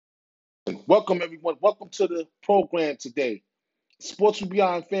Welcome, everyone. Welcome to the program today. Sports with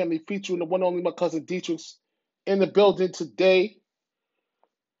Beyond Family featuring the one and only my cousin Dietrich in the building today.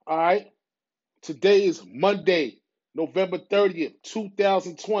 All right. Today is Monday, November 30th,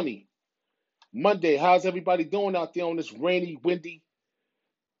 2020. Monday. How's everybody doing out there on this rainy, windy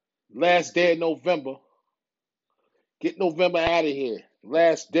last day of November? Get November out of here.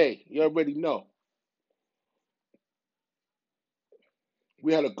 Last day. You already know.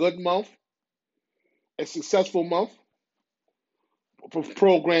 We had a good month, a successful month for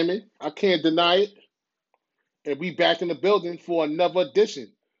programming. I can't deny it. And we back in the building for another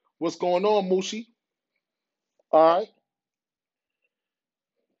edition. What's going on, Mushi? All right.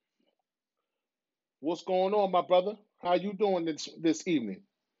 What's going on, my brother? How you doing this evening?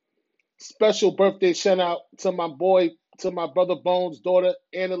 Special birthday shout out to my boy, to my brother Bones' daughter,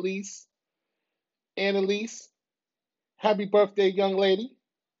 Annalise. Annalise, happy birthday, young lady.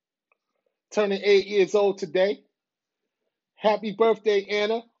 Turning 8 years old today. Happy birthday,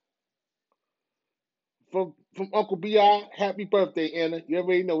 Anna. From Uncle Bi. Happy birthday, Anna. You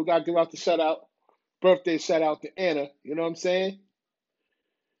already know we gotta give out the shout out. Birthday shout out to Anna. You know what I'm saying?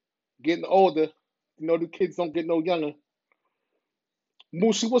 Getting older. You know the kids don't get no younger.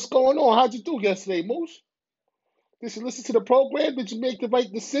 Moosey, what's going on? How'd you do yesterday, Moose? Did you listen to the program? Did you make the right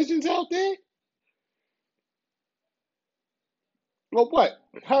decisions out there? Or what?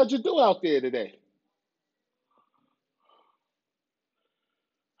 How'd you do out there today?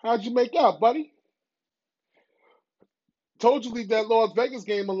 How'd you make out, buddy? Told you leave that Las Vegas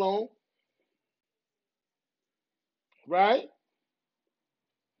game alone, right?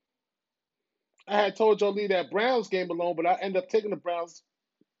 I had told you to leave that Browns game alone, but I ended up taking the Browns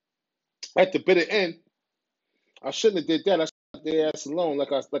at the bitter end. I shouldn't have did that. I should have left their ass alone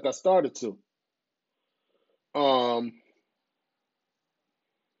like I started to. Um,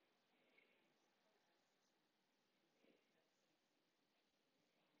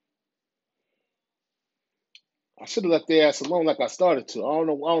 I should have left their ass alone like I started to. I don't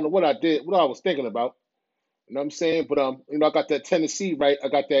know what I did, what I was thinking about. You know what I'm saying? But I got that Tennessee right. I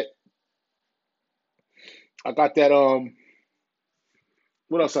got that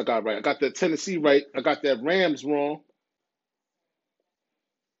what else I got right? I got that Tennessee right. I got that Rams wrong.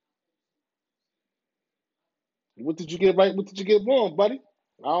 What did you get right? What did you get wrong, buddy?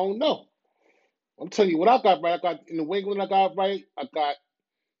 I don't know. I'm telling you what I got right. I got in New England, I got right. I got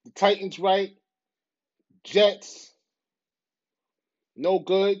the Titans right. Jets, no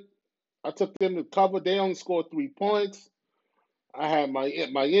good. I took them to cover. They only scored 3 points. I had my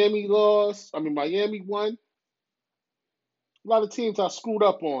Miami lost. I mean Miami won. A lot of teams I screwed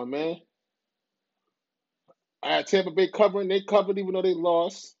up on, man. I had Tampa Bay covering. They covered even though they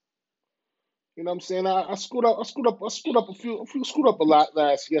lost. You know what I'm saying? I screwed up. I screwed up a few screwed up a lot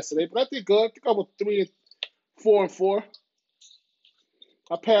yesterday, but I did good. I think I was 3 and 4.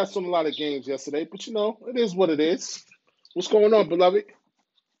 I passed on a lot of games yesterday, but it is what it is. What's going on, beloved?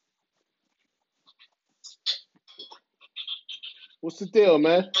 What's the deal,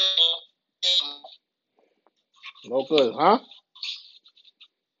 man? No good, huh?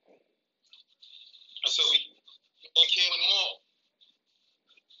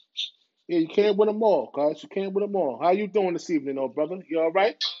 Yeah, you can't win them all, guys. You can't win them all. How you doing this evening, though, brother? You all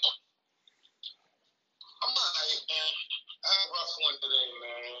right?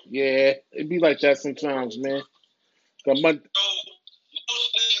 Yeah, it be like that sometimes, man. The mon-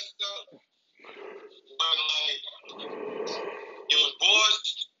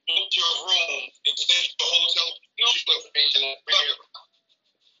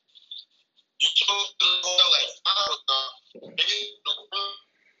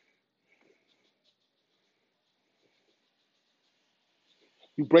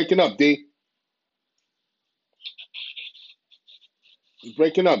 you breaking up, D. You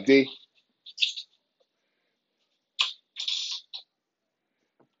breaking up, D.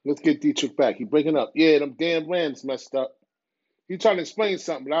 Let's get Dietrich back. He breaking up. Yeah, them damn Rams messed up. He trying to explain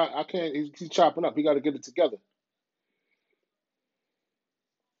something, but I can't. He's chopping up. He got to get it together.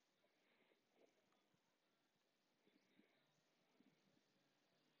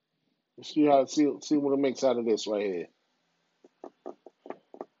 Let's see what it makes out of this right here.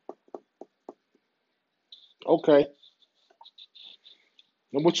 Okay.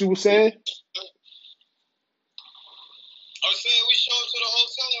 And what you were saying?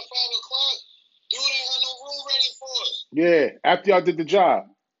 Yeah, after y'all did the job.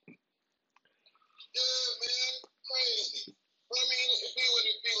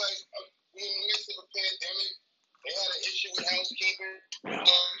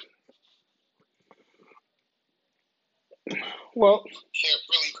 Well,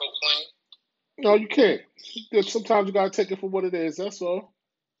 No, you can't. Sometimes you gotta take it for what it is. That's all.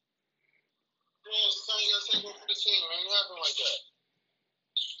 Yeah, sometimes you gotta take one for the team, man. It happen like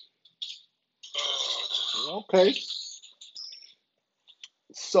that. Okay.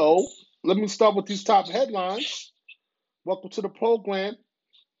 So let me start with these top headlines. Welcome to the program,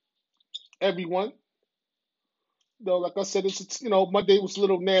 everyone. Like I said, it's Monday was a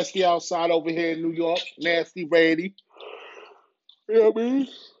little nasty outside over here in New York, nasty, rainy. You know what I mean?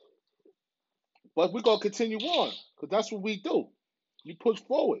 But we're gonna continue on because that's what we do. We push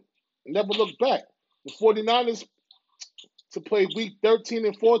forward, never look back. The 49ers to play week 13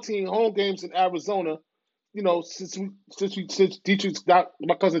 and 14 home games in Arizona. Since Dietrich's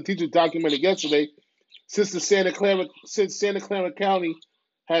my cousin Dietrich documented yesterday, since Santa Clara County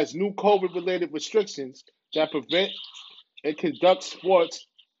has new COVID related restrictions that and conduct sports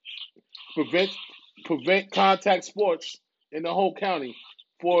prevent prevent contact sports in the whole county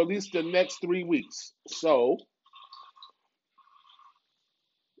for at least the next 3 weeks. So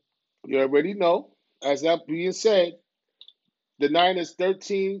you already know. As that being said, the Niners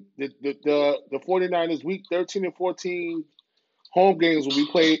 13, the 49ers week 13 and 14 home games will be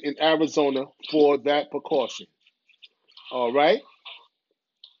played in Arizona for that precaution. All right.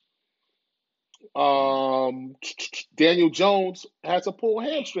 Daniel Jones has a pulled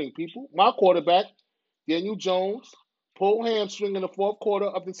hamstring, people. My quarterback, Daniel Jones, pulled hamstring in the fourth quarter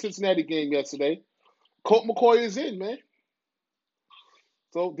of the Cincinnati game yesterday. Colt McCoy is in, man.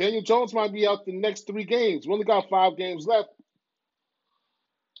 So Daniel Jones might be out the next 3 games. We only got 5 games left.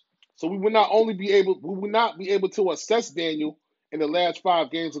 So we will not be able to assess Daniel in the last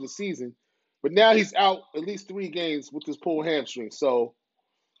 5 games of the season. But now he's out at least 3 games with this pulled hamstring. So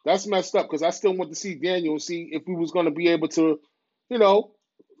that's messed up because I still want to see Daniel and see if we was going to be able to, you know,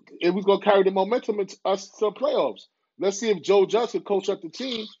 if we was going to carry the momentum into us to the playoffs. Let's see if Joe Judge can coach up the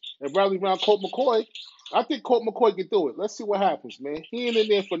team and rally around Colt McCoy. I think Colt McCoy can do it. Let's see what happens, man. He ain't in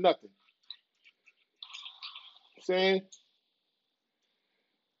there for nothing. Saying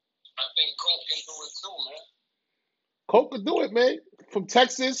I think Colt can do it too, man. Colt can do it, man. From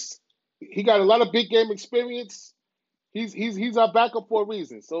Texas, he got a lot of big game experience. He's our backup for a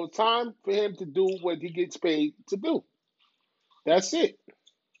reason. So it's time for him to do what he gets paid to do. That's it.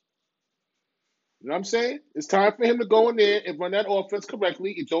 You know what I'm saying? It's time for him to go in there and run that offense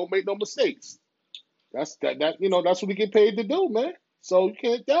correctly and don't make no mistakes. That's what he get paid to do, man. So you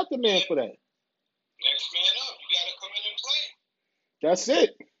can't doubt the man for that. Next man up. You gotta come in and play. That's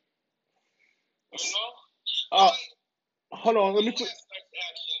it. You know? Uh, Like, hold on, let me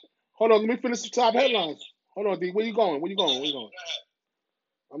hold on, let me finish the top headlines. Hold on, D. Where you going? Where you going? Where you going?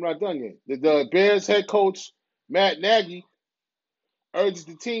 I'm not done yet. The Bears head coach Matt Nagy urges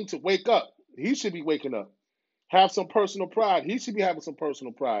the team to wake up. He should be waking up. Have some personal pride. He should be having some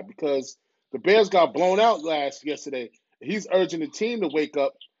personal pride because the Bears got blown out yesterday. He's urging the team to wake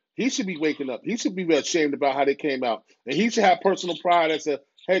up. He should be waking up. He should be ashamed about how they came out, and he should have personal pride as a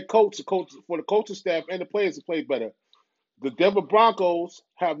head coach, for the coaching staff and the players to play better. The Denver Broncos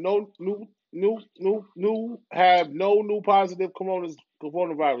have no new positive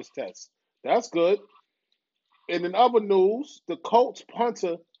coronavirus tests. That's good. And in other news, the Colts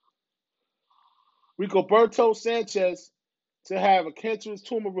punter Rigoberto Sanchez to have a cancerous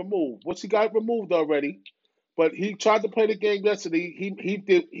tumor removed, which he got removed already. But he tried to play the game yesterday.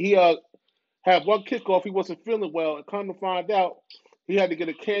 He had one kickoff. He wasn't feeling well, and come to find out, he had to get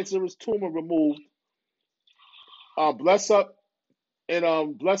a cancerous tumor removed. Bless up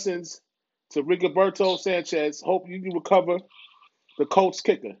and blessings to Rigoberto Sanchez. Hope you can recover, the Colts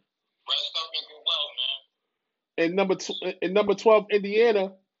kicker. rest up and get well, man. In number 12,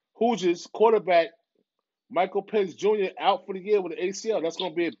 Indiana Hoosiers quarterback Michael Penix Jr. out for the year with an ACL. That's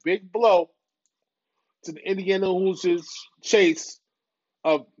going to be a big blow to the Indiana Hoosiers' chase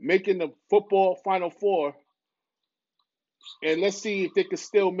of making the football Final Four. And let's see if they can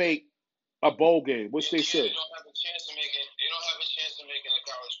still make a bowl game, which they should. They don't have a chance to make it. They don't have a chance to make it in the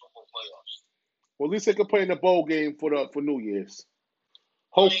college football playoffs. Well, at least they can play in the bowl game for New Year's.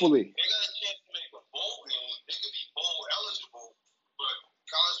 Hopefully. They got a chance to make a bowl game. They could be bowl eligible, but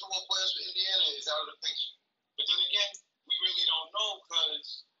college football players for Indiana is out of the picture. But then again, we really don't know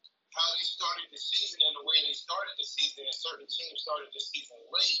because how they started the season and the way they started the season, and certain teams started the season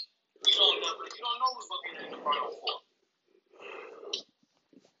late. We don't know who's looking in the Final Four.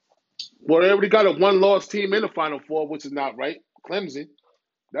 Well, they already got a one-loss team in the Final Four, which is not right. Clemson.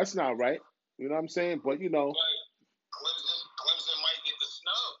 That's not right. You know what I'm saying? But, Clemson might get the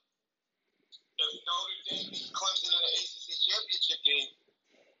snub. If Notre Dame beats Clemson in the ACC championship game,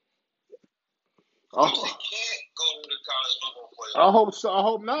 Clemson can't go to the college football playoffs. I hope so. I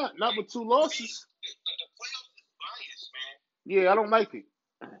hope not. Not with 2 losses. The playoffs is biased, man. Yeah, I don't like it.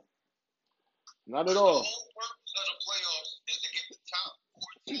 Not at The all. whole purpose of the playoffs is to get the top 4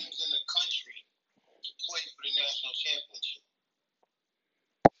 teams in the country to play for the national championship.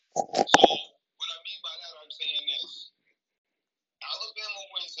 So what I mean by that, I'm saying this: Alabama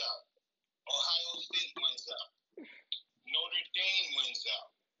wins out, Ohio State wins out, Notre Dame wins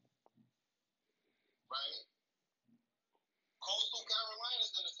out, right? Coastal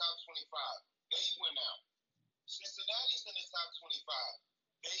Carolina's in the top 25. They win out. Cincinnati's in the top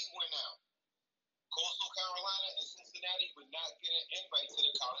 25. They win out. Coastal Carolina and Cincinnati would not get an invite to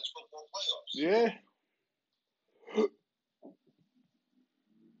the college football playoffs. Yeah.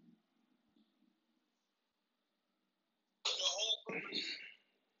 The whole purpose.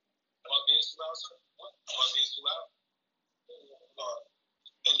 Am I being too loud, sir? What? Am I being too loud?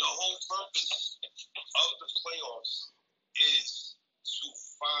 And the whole purpose of the playoffs is to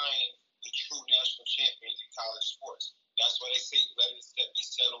find the true national champion in college sports. That's why they say let it be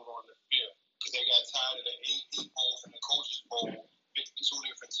settled on the field. Because they got tired of the AP polls and the coaches poll, 52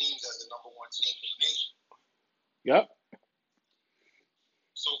 different teams as the number 1 team in the nation. Yep.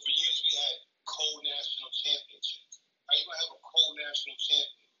 So for years we had co-national championships. How you gonna have a co-national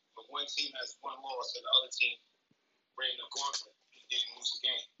champion but one team has 1 loss and the other team ran the gauntlet and didn't lose the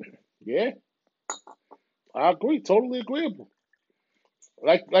game? Yeah. I agree. Totally agreeable.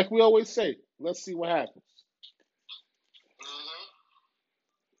 Like we always say, let's see what happens. Mm-hmm.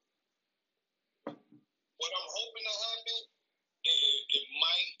 What I'm hoping to happen, it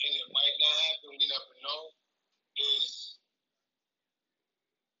might and it might not happen, we never know, is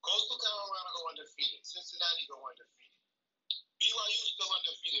Coastal Carolina go undefeated, Cincinnati go undefeated. BYU still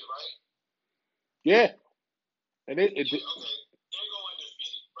undefeated, right? Yeah. And Okay, they go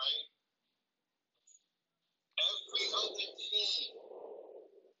undefeated, right? Every other team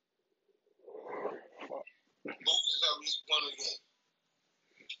loses at least 1 game.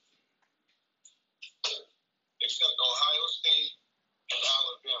 Except Ohio State and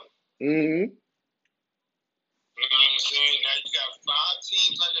Alabama. Mm-hmm. You know what I'm saying? Now you got 5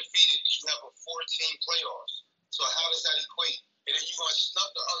 teams undefeated, but you have a 4-team playoffs. So how does that equate? And then you're going to snub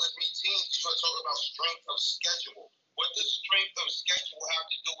the other 3 teams. You're going to talk about strength of schedule. What does strength of schedule have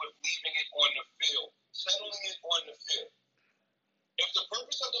to do with leaving it on the field? Settling it on the field. If the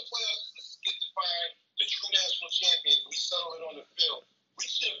purpose of the playoffs is to get to find the true national champion, we settle it on the field. We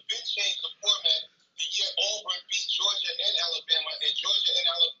should have been changed the format the year Auburn beat Georgia and Alabama, and Georgia and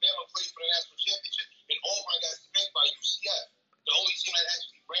Alabama played for the national championship, and Auburn got spanked by UCF, the only team that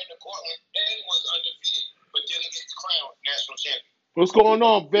actually ran the gauntlet and was undefeated, but didn't get crowned national champion. What's going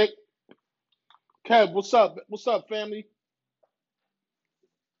on, Vic? Kev, what's up? What's up, family?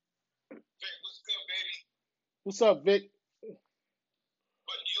 Vic, what's good, baby? What's up, Vic?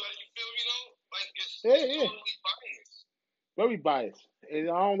 But you feel me though? Like it's Yeah. totally biased. Very biased. And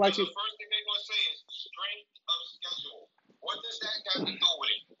I don't like it. The first thing they're gonna say is strength of schedule. What does that have to do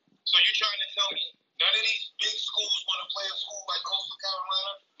with it? So you're trying to tell me none of these big schools want to play a school like Coastal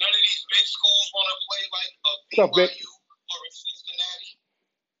Carolina? None of these big schools want to play like a BYU or a Cincinnati?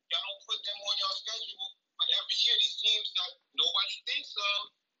 Y'all don't put them on your schedule, but every year these teams that nobody thinks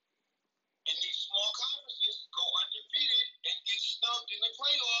of in these small conferences go undefeated and get snubbed in the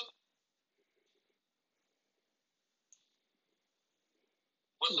playoffs.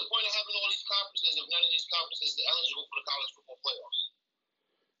 What's the point of having all these conferences if none of these conferences is eligible for the college football playoffs?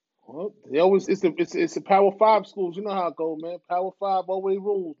 Well, they always it's the Power 5 schools. You know how it go, man. Power 5 always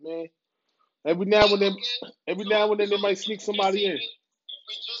rules, man. Every now and then they might sneak somebody in. If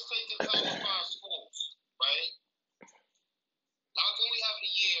we just take the Power 5 schools, right? How can we have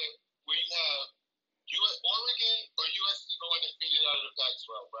a year where you have Oregon or USC go undefeated out of the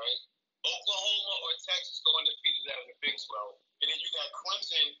Pac-12, right? Oklahoma or Texas go undefeated out of the Big 12, and then you got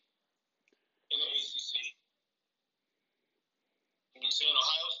Clemson in the ACC. You know what I'm saying?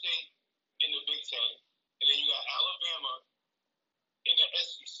 Ohio State in the Big 10, and then you got Alabama in the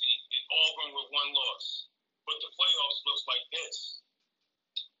SEC and Auburn with 1 loss. But the playoffs looks like this: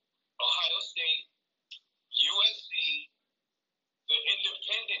 Ohio State, USC, the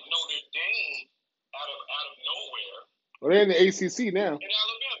independent Notre Dame out of nowhere. Well, they're in the ACC now. In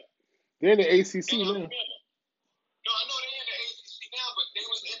Alabama. They're in the ACC now. No, I know they're in the ACC now, but they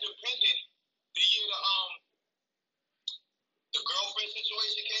was independent the year the girlfriend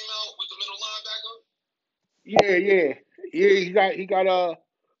situation came out with the middle linebacker. Yeah.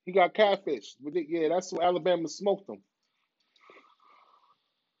 He got catfish. But yeah, that's what Alabama smoked them.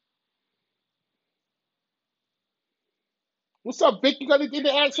 What's up, Vic? You got anything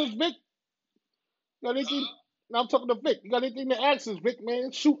to ask us, Vic? You got anything? Now I'm talking to Vic. You got anything to ask us, Vic,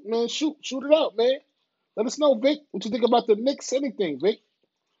 man? Shoot, man. Shoot it out, man. Let us know, Vic. What you think about the Knicks? Anything, Vic?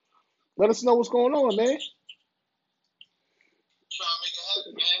 Let us know what's going on, man. Trying to make it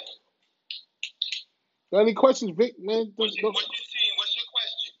happen, man. Got any questions, Vic, man? What's your team? What's your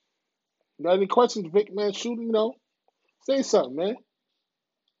question? Got any questions, Vic, man? Shoot, say something, man.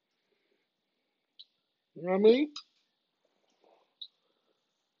 You know what I mean?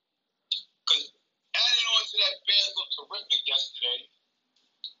 Because adding on to that, Bears looked terrific yesterday.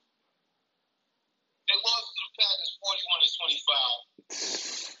 They lost to the Packers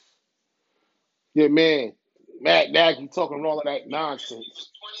 41-25. Yeah, man. Matt Nagy talking all of that nonsense. It was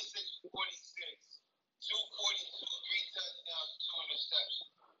 26-46, 242, 3 touchdowns, 2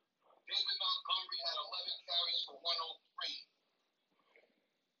 interceptions. David Montgomery had 11 carries for 103.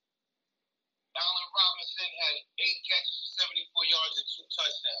 Allen Robinson had 8 catches for 74 yards and 2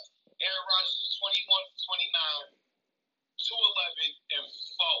 touchdowns. Aaron Rodgers was 21 for 29, 211, and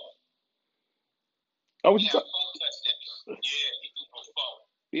 4. Oh, what He you had 4 talk? touchdowns. Yeah, he threw for 4.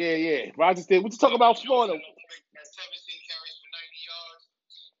 Yeah. Rodgers did. What you talk about Florida? Had 17 carries for 90 yards,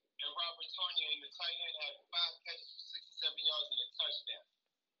 and Robert Tonyan, the tight end, had 5 catches for 67 yards and a touchdown.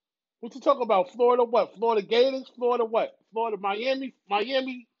 What you talk about? Florida what? Florida Gators? Florida what? Florida Miami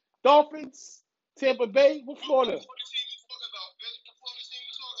Dolphins? Tampa Bay? What Florida? What team you talking about, Bill? What Florida team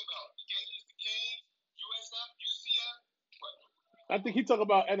you talking about? The Gators, the Canes, USF, UCF? What? I think he talking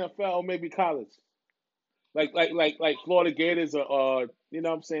about NFL, maybe college. Like Florida Gators or you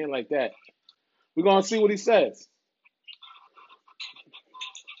know what I'm saying, like that. We're gonna see what he says.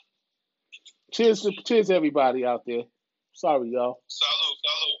 Cheers everybody out there. Sorry, y'all. Salute.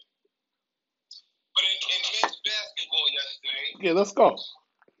 But in men's basketball yesterday, Yeah, let's go.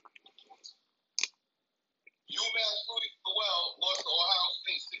 UMass lost to Ohio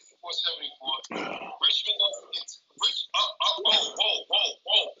State 64-74. Richmond lost against whoa.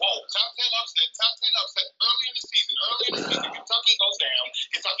 Top 10 upset. Early in the season. Kentucky goes down.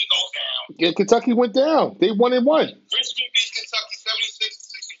 Yeah, Kentucky went down. They 1-1. Richmond beat Kentucky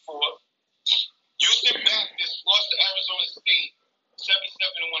 76-64. Houston Baptist lost to Arizona State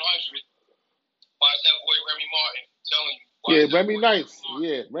 77-100. Watch that boy Remy Martin. Telling you. Yeah, Remy Nice.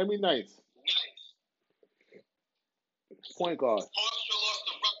 Yeah, Remy Nice. Point guard. Hofstra lost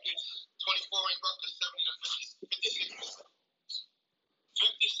to Rutgers 24 in Rutgers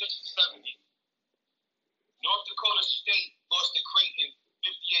 56-70. North Dakota State lost to Creighton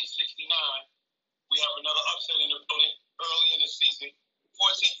 58-69. We have another upset in the building early in the season.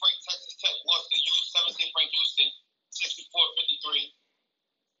 14th ranked Texas Tech lost to 17th ranked Houston 64-53.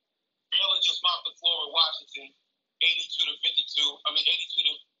 Baylor just mopped the floor with Washington 86-52. I'm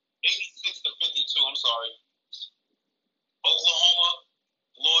sorry. Oklahoma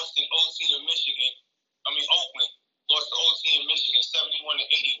lost in OT to Michigan. Oakland lost to OT in Michigan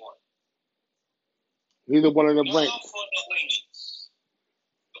 71-81. Neither one of them Now ranked. for the ladies.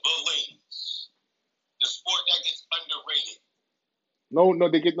 The sport that gets underrated. No,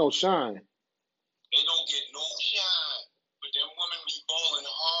 they get no shine. They don't get no shine, but them women be balling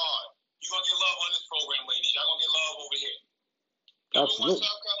hard. You're going to get love on this program, ladies. Y'all going to get love over here. Number 1, Absolutely.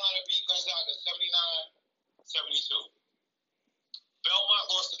 South Carolina beat Gonzaga 79-72. Belmont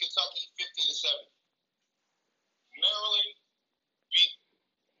lost to Kentucky 50-7. Maryland beat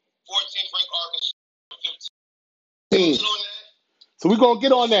 14th ranked Arkansas 15. So we're going to get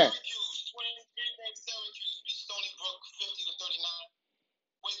on that. Syracuse, 23 ranked Syracuse beat Stony Brook 50-39.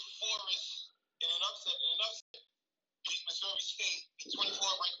 Wake Forest in an upset beat Missouri State. 24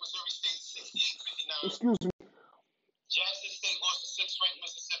 ranked Missouri State 68-59. Excuse me. Jackson State lost to 6th ranked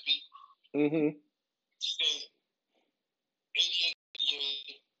Mississippi State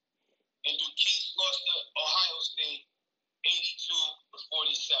 88-58. And Duquesne lost to Ohio State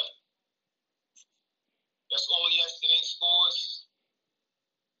 82-47. That's all of yesterday's scores.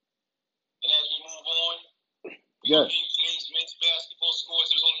 And as we move on, Yes. today's men's basketball scores.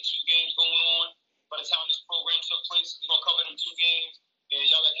 There's only 2 games going on. By the time this program took place, we're going to cover them 2 games. And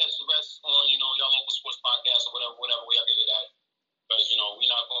y'all got to catch the rest on, y'all local sports podcast or whatever way y'all get it at. Because, we're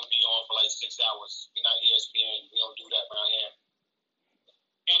not going to be on for like 6 hours. We're not ESPN. We don't do that around here.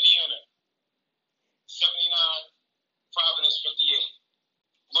 Indiana, 79, Providence, 58.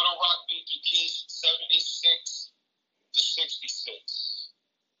 Little Rock beat Duquesne 76-66.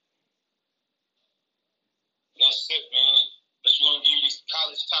 That's it, man. Let's want to give you these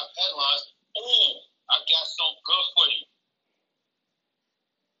college top headlines. Oh, I got something good for you.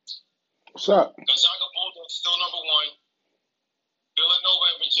 What's up? Gonzaga Bulldogs still number 1. Villanova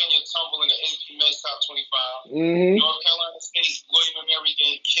and Virginia tumble in the AP men's top 25. North Carolina State, William & Mary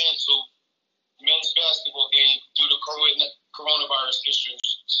game canceled. men's basketball game due to coronavirus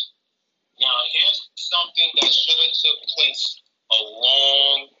issues. Now, here's something that should have took place a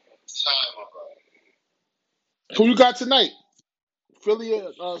long time ago. Who you got tonight? Philly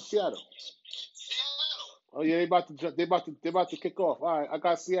or Seattle? Seattle. Oh yeah, they about to kick off. All right, I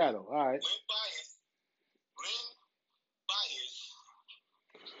got Seattle. All right. Lynn Byers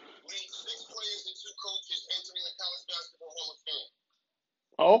leads 6 players and 2 coaches entering the College Basketball Hall of Fame.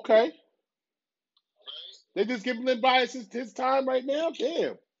 Oh, okay. Right? They just giving Lynn Bias his time right now? Damn.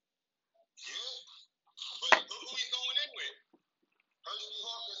 Yeah. But look who he's going in with. Hersey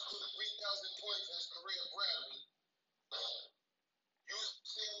Hawkins scored 3,000 points in his career at Bradley.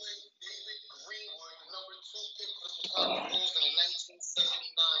 UCLA David Greenwood, the number 2 pick for the Chicago Bulls in the 1979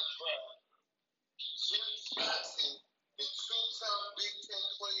 draft. Jim Jackson, the 2-time Big Ten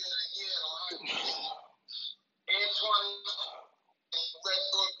Player of the Year at Ohio State. Antoine in Red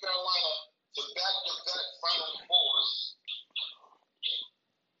North Carolina, the back-to-back Final Fours.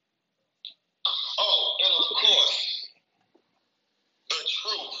 Oh, and of course, the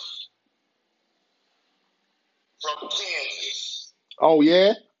truth from Kansas, Oh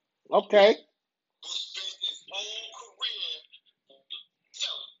yeah. Okay. who spent his whole career with the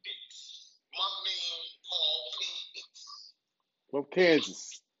Celtics. My man, Paul Pierce. From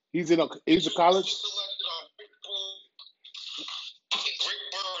Kansas. He's a college. Selected on Rick Bird,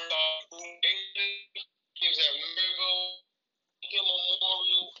 who gives at Maryville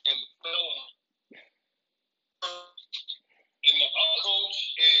Memorial and Belmont. And the other coach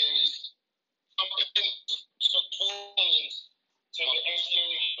is something supporting to the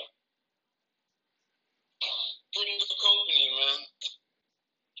NBA. Pretty good company, man.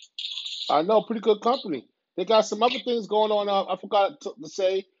 I know, pretty good company. They got some other things going on. I forgot to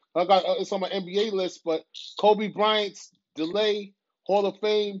say. I got it's on my NBA list, but Kobe Bryant's delay Hall of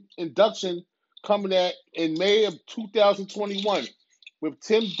Fame induction coming in May of 2021 with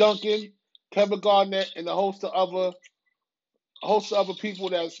Tim Duncan, Kevin Garnett, and a host of other people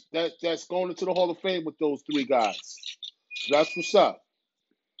that's going into the Hall of Fame with those 3 guys. So that's what's up.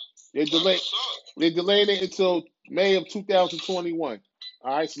 They're delaying it until May of 2021.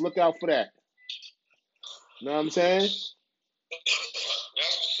 All right, so look out for that. Know what I'm saying? That's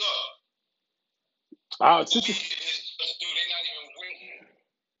what's up.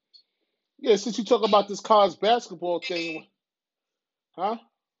 Since you talk about this college basketball thing, huh?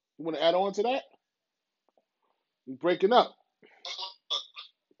 You want to add on to that? You're breaking up.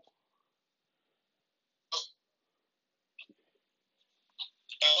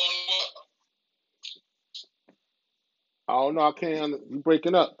 I don't know. I can't. You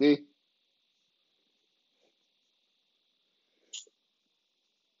breaking up, D.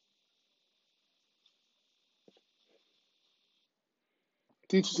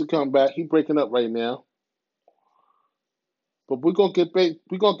 Teachers to come back. He breaking up right now. But we're gonna get back.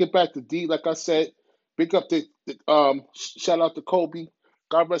 We're gonna get back to D. Like I said, big up the shout out to Kobe.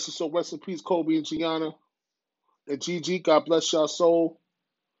 God rest his soul. Rest in peace, Kobe and Gianna and Gigi. God bless your soul.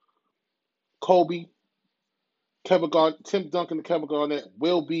 Kobe, Tim Duncan, and Kevin Garnett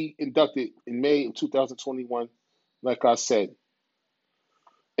will be inducted in May of 2021. Like I said,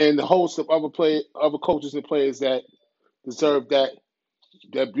 and the host of other coaches and players that deserve that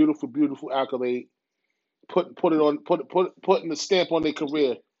beautiful, beautiful accolade. Putting the stamp on their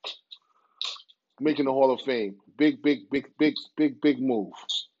career, making the Hall of Fame. Big move.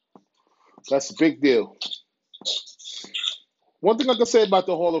 That's a big deal. One thing I can say about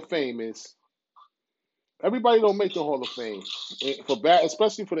the Hall of Fame is everybody don't make the Hall of Fame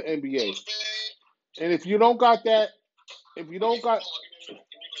especially for the NBA. And if you don't got that ring,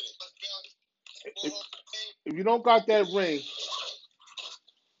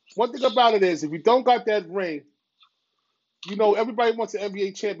 one thing about it is if you don't got that ring, everybody wants an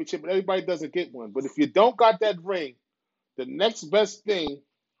NBA championship, but everybody doesn't get one. But if you don't got that ring, the next best thing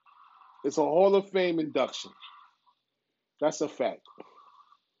is a Hall of Fame induction. That's a fact.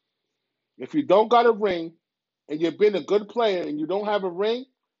 If you don't got a ring and you've been a good player and you don't have a ring,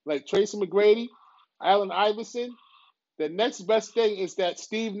 like Tracy McGrady, Allen Iverson, the next best thing is that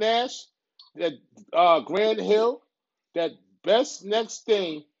Steve Nash, that Grant Hill, that best next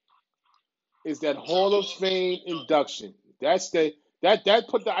thing is that Hall of Fame induction. That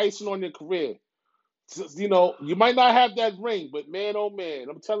put the icing on your career. So, you might not have that ring, but man, oh man,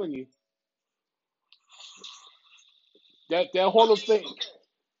 I'm telling you, that Hall of Fame.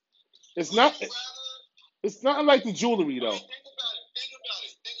 It's not like the jewelry though. Think about it.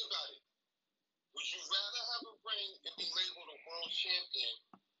 Would you rather have a ring and be labeled a world champion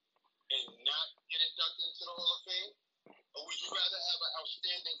and not get inducted into the Hall of Fame? Or would you rather have an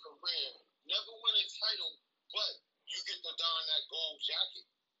outstanding career, never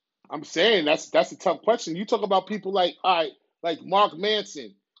I'm saying that's a tough question. You talk about people like, all right, like Mark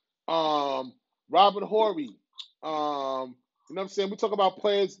Manson, Robert Horry, you know what I'm saying? We talk about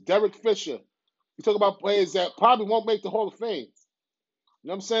players, Derek Fisher. We talk about players that probably won't make the Hall of Fame. You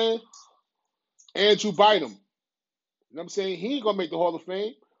know what I'm saying? Andrew Bynum. You know what I'm saying? He ain't gonna make the Hall of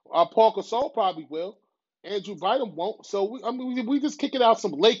Fame. Paul Gasol probably will. Andrew Bynum won't. So we just kicking out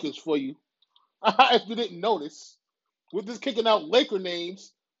some Lakers for you. If you didn't notice, we're just kicking out Laker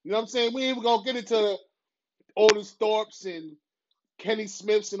names. You know what I'm saying? We ain't even gonna get into Otis Thorpes and Kenny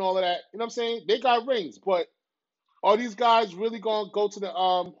Smiths and all of that. You know what I'm saying? They got rings, but are these guys really gonna go to the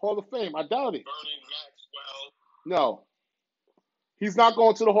Hall of Fame? I doubt it. Vernon Maxwell. No, he's not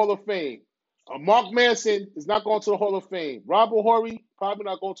going to the Hall of Fame. Mark Manson is not going to the Hall of Fame. Robert Horry probably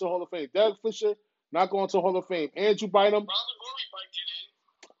not going to the Hall of Fame. Derek Fisher not going to the Hall of Fame. Andrew Bynum. Robert Horry might get in.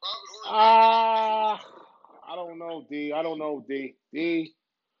 Robert Horry. I don't know, D. I don't know, D. D.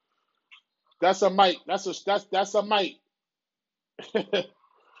 That's a might. That's a might.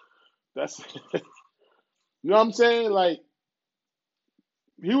 That's you know what I'm saying? Like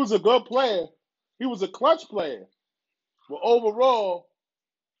he was a good player. He was a clutch player. But overall,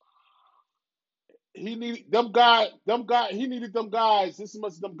 he needed them guys. He needed them guys. This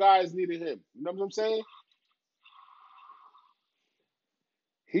much them guys needed him. You know what I'm saying?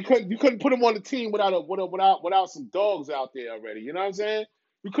 He couldn't. You couldn't put him on the team without some dogs out there already. You know what I'm saying?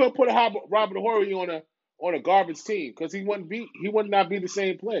 You couldn't put Robert Horry on a garbage team because he would not be the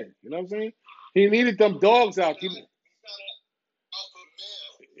same player. You know what I'm saying? He needed them dogs out. He's not an alpha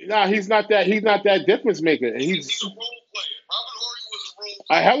male. Nah, he's not that. He's not that difference maker. He's a role player. Robert Horry was a role a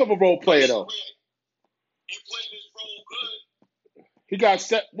player. hell of a role player though. He played his role good. He got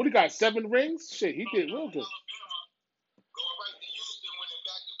what? He got 7 rings. Shit, he did real good. Alabama going right to Houston, winning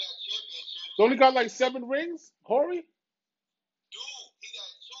back-to-back championships. So he got like 7 rings, Horry. Dude, he got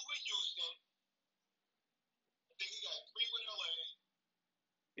 2 with Houston. I think he got 3 with LA.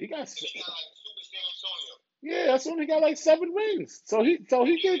 He got. And he got like 2 with San Antonio. Yeah, that's when he got like 7 rings. So he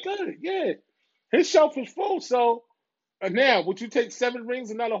did good. Yeah, his shelf is full. So now, would you take 7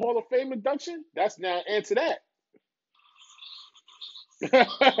 rings and not a Hall of Fame induction? That's now answer that.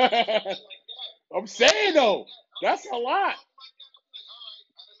 I'm saying though, that's a lot.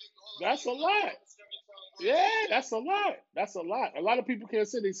 That's a lot. Yeah, that's a lot. That's a lot. A lot of people can't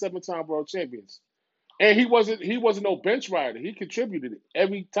say they 7-time world champions. And he wasn't no bench rider. He contributed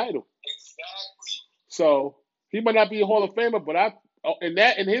every title. Exactly. So he might not be a Hall of Famer, but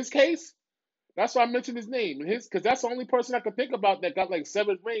in his case, that's why I mentioned his name. Because that's the only person I could think about that got like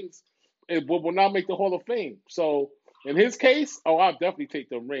 7 rings and will not make the Hall of Fame. So in his case, I'll definitely take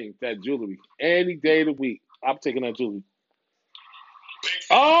the ring, that jewelry, any day of the week. I'm taking that jewelry.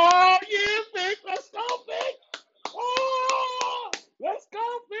 Oh yeah, Vic, let's go, Vic. Oh, let's go,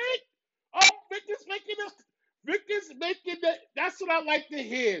 Vic. Oh, Vic is making this. Vic is making that. That's what I like to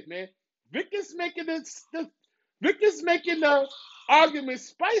hear, man. Vic is making this. Vic is making the argument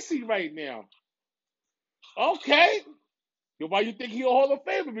spicy right now. Okay. Why you think he's a Hall of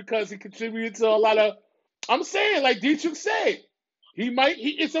Famer? Because he contributed to a lot of. I'm saying, like Dietrich said,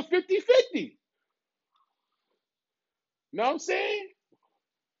 it's a 50-50. Know what I'm saying?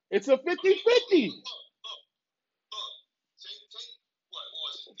 It's a 50-50. Look. Take what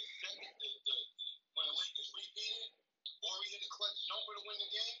was it? When the Lakers repeated, Horry hit a clutch jumper to win the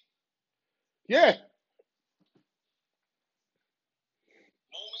game. Yeah.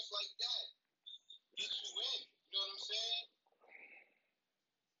 Moments like that get you in. You know what I'm saying?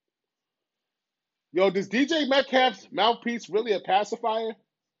 Yo, does DJ Metcalf's mouthpiece really a pacifier?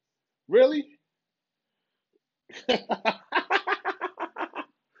 Really?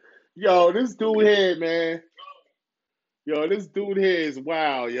 Yo, this dude here, man. Yo, this dude here is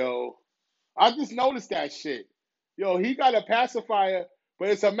wild, yo. I just noticed that shit. Yo, he got a pacifier, but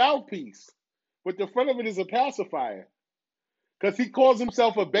it's a mouthpiece. But the front of it is a pacifier. Because he calls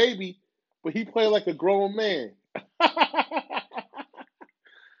himself a baby, but he play like a grown man.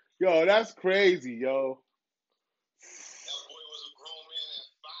 Yo, that's crazy, yo. That boy was a grown man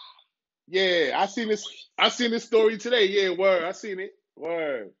at 5. Yeah, I seen this story today. Yeah, word. I seen it.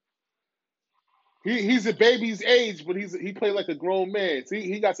 Word. He's a baby's age, but he played like a grown man. See,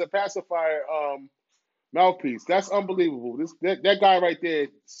 he got a pacifier mouthpiece. That's unbelievable. That guy right there,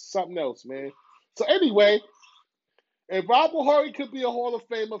 something else, man. So anyway, if Robert Horry could be a Hall of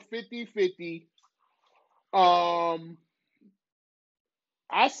Famer 50-50,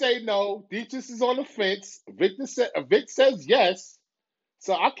 I say no. Dietrich is on the fence. Vic says yes.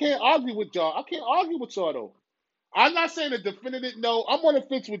 So I can't argue with y'all. I can't argue with y'all though. I'm not saying a definitive no. I'm on the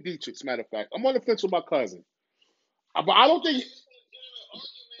fence with Dietrich, matter of fact. I'm on the fence with my cousin. But I don't think. It's a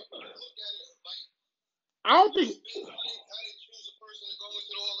legitimate argument, but I don't think How they choose a person to go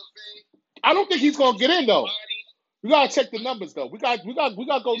into the Hall of Fame? I don't think he's gonna get in though. Body, We gotta check the numbers though. We gotta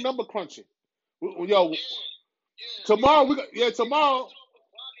go number crunching. Yo, tomorrow tomorrow.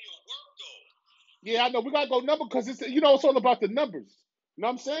 body of work though. Yeah, I know we gotta go number because it's all about the numbers. You know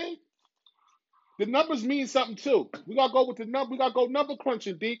what I'm saying? The numbers mean something too. We gotta go with the number. We gotta go number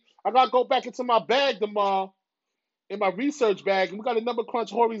crunching, D. I gotta go back into my bag tomorrow in my research bag, and we gotta number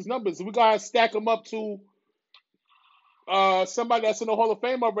crunch Horry's numbers, and we gotta stack them up to somebody that's in the Hall of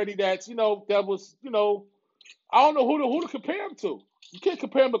Fame already. That's that was I don't know who to compare him to. You can't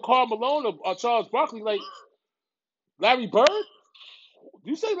compare him to Karl Malone or Charles Barkley like Larry Bird. Do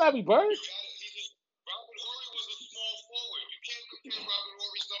you say Larry Bird? Robert Horry was a small forward. You can't compare Robert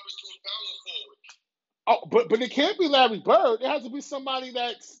Horry's numbers to a power forward. Oh, but it can't be Larry Bird. It has to be somebody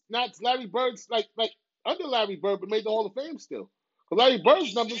that's not Larry Bird's like under Larry Bird, but made the Hall of Fame still. Because Larry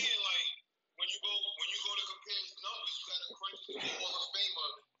Bird's numbers. When you go to compare his numbers, you gotta crunch to the Hall of Famer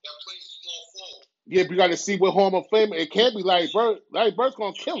that plays small forward. Yeah, but you got to see what Hall of Fame. It can't be Larry Bird. Larry Bird's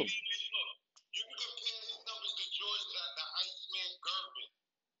gonna kill him. You can compare his numbers to George the Iceman Gervin,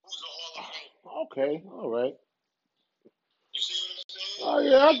 who's a Hall of Famer. Okay, all right. You see what I'm saying? Oh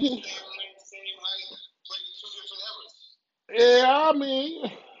yeah, I get. Same height, playing two different eras. Yeah, I mean,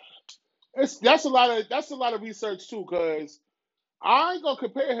 that's a lot of research too, because I ain't gonna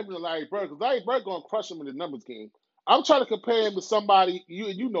compare him to Larry Bird, because Larry Bird gonna crush him in the numbers game. I'm trying to compare him to somebody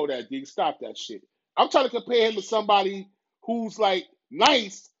you know that, D. Stop that shit. I'm trying to compare him to somebody who's like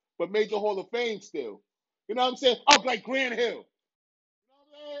nice but made the Hall of Fame still. You know what I'm saying? Oh, like Grant Hill.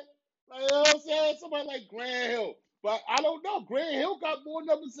 You know what I'm saying? Somebody like Grant Hill. But I don't know. Grant Hill got more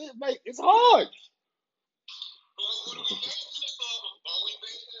numbers. Like it's hard. What are we basing this off of? Are we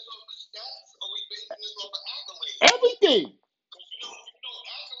basing this off of stats? Are we basing this off of accolades? Everything. Because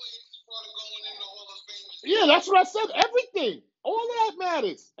accolades is part of going in the Hall of Fame. Yeah, that's what I said. Everything. All of that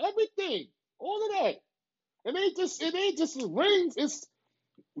matters. Everything. All of that. It ain't just rings. It's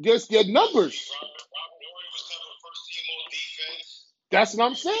just your numbers. Robert Horry was never first team on defense. That's what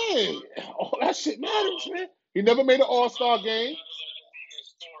I'm saying. All that shit matters, man. He never made an All-Star game.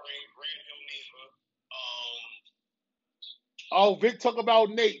 Oh, Vic talk about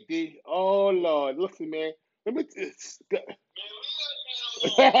Nate, D. Oh Lord, listen, man. Let me. I'm glad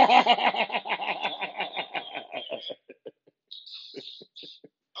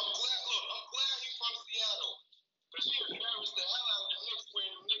he's from Seattle. Because he embarrassed the hell out of the Knicks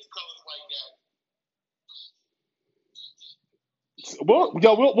wearing Knicks colors like that.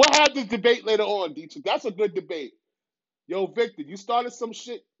 We'll have this debate later on, D2. That's a good debate. Yo, Victor, you started some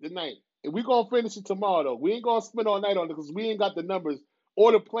shit tonight. And we're going to finish it tomorrow, though. We ain't going to spend all night on it because we ain't got the numbers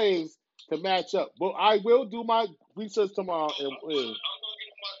or the plays to match up. But I will do my research tomorrow. I'm going to get my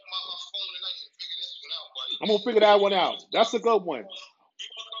phone tonight and figure this one out, buddy. I'm going to figure that one out. That's a good one. We're going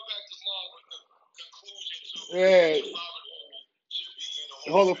to come back tomorrow with the conclusion to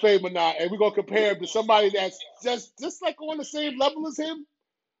yeah. Hall of Fame or not. And we're going to compare him to somebody that's just like on the same level as him.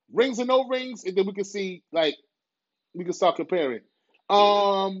 Rings or no rings. And then we can see, like, we can start comparing.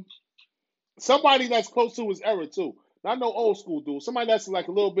 Somebody that's close to his era too. Not no old school dude. Somebody that's like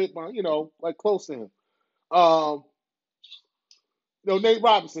a little bit, like close to him. Nate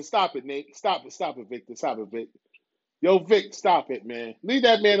Robinson. Stop it, Nate. Stop it, Victor. Stop it, Vic. Yo, Vic, stop it, man. Leave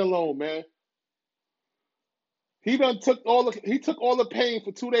that man alone, man. He took all the pain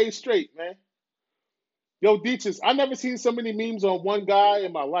for 2 days straight, man. Yo, Deaches, I never seen so many memes on one guy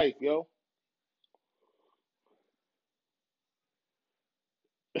in my life, yo.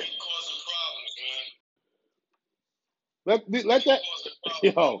 Let that. Yo.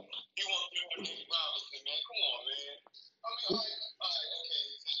 He won't do Robinson, man. Come on, man. I mean,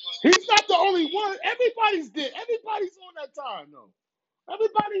 okay. He's not the only one. Everybody's on that time, though.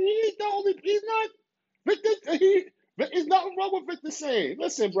 Everybody, he ain't the only. He's not. Victor, there's nothing wrong with Victor saying.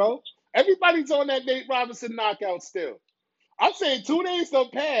 Listen, bro. Everybody's on that Nate Robinson knockout still. I'm saying 2 days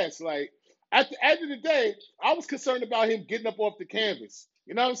don't pass. Like, at the end of the day, I was concerned about him getting up off the canvas.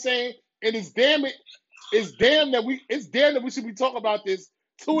 You know what I'm saying? And it's damn that we should be talking about this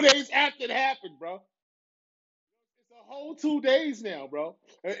 2 days after it happened, bro. It's a whole 2 days now, bro.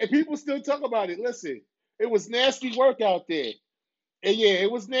 And people still talk about it. Listen, it was nasty work out there. And yeah,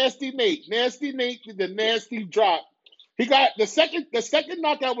 it was Nasty Nate. Nasty Nate did the nasty drop. He got the second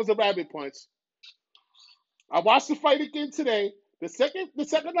knockout was a rabbit punch. I watched the fight again today. The second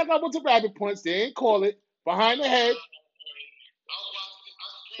knockout was a rabbit punch. They ain't call it. Behind the head.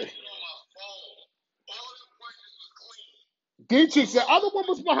 Dietrich, the other one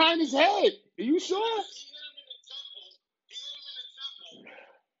was behind his head. Are you sure?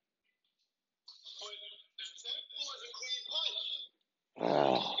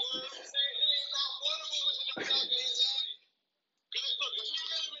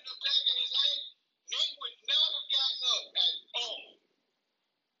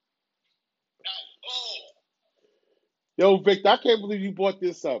 Yo, Victor, I can't believe you brought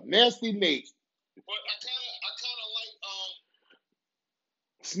this up. Nasty Nate. But I kinda like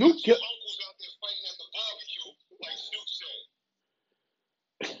Snoop. two uncles out there fighting at the barbecue, like Snoop said.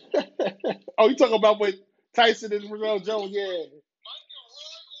 Oh, you talking about with Tyson and Ronell Jones? Yeah. Mike and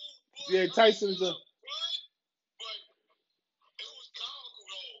Roy, Yeah, Tyson is a. good, but it was comical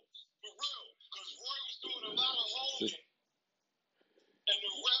though, for real, because Roy was doing a lot of holding, and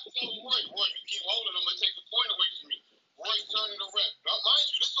the ref told Roy, you keep holding, I'm gonna take the point away from you. Roy turning the ref. Now, mind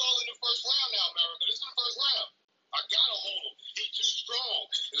you, this is all in the first round now, America. This is the first round. I gotta hold him. He's too strong.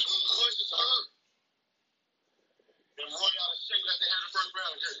 It's when the voice is hurt. And Roy out of shape at the end of the first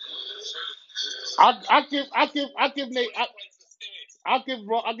round. I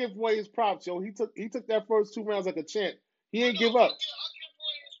give Roy his props, yo. He took that first 2 rounds like a champ. He ain't give up. I give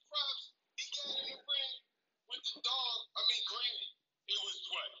Roy his props. He got in the ring with the dog. I mean, granted, it was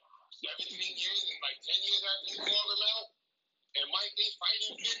what, 17 years and like 10 years after he called him out? And Mike, they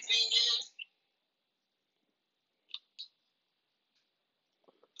fighting 15 years?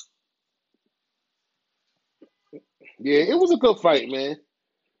 Yeah, it was a good fight, man.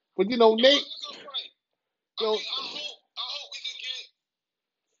 But you know, It Nate. was a good fight. I Yo, mean, I hope we could get,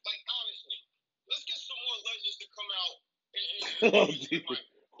 like, honestly, let's get some more legends to come out and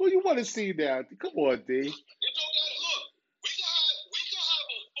who you want to see now? Come on, D. It don't gotta look. We can have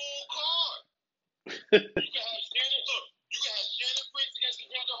a full card. You can have Shannon. Look, you can have Shannon Briggs against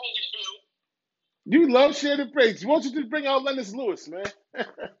Evander Holyfield. You love Shannon Briggs. You want you to bring out Lennox Lewis, man.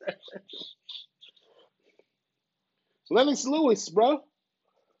 Lennox Lewis, bro.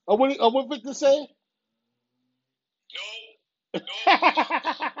 What Victor say? No.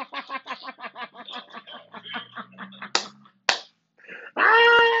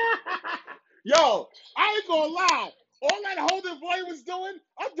 Yo, I ain't gonna lie. All that holding Roy was doing,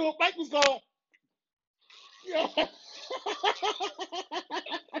 I thought Mike was going. Yo.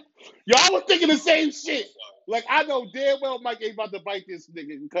 Yo, I was thinking the same shit. Like I know damn well Mike ain't about to bite this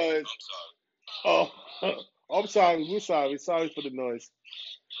nigga because. Oh, I'm sorry. We're sorry. Sorry for the noise.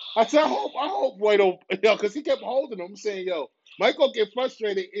 I said, I hope Roy don't, yo, because he kept holding him. I'm saying, yo, Mike gonna get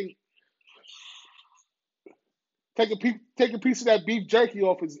frustrated and take a piece of that beef jerky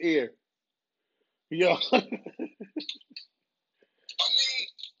off his ear. Yo. I mean,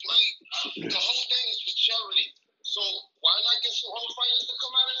 like, the whole thing is for charity. So why not get some old fighters to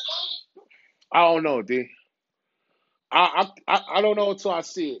come out and fight? I don't know, D. I don't know until I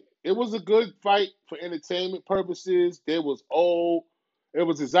see it. It was a good fight for entertainment purposes. It was old. It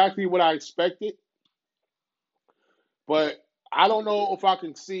was exactly what I expected. But I don't know if I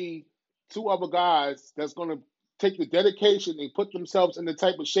can see two other guys that's gonna take the dedication and put themselves in the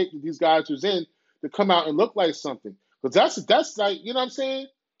type of shape that these guys was in to come out and look like something. Because that's like, you know what I'm saying?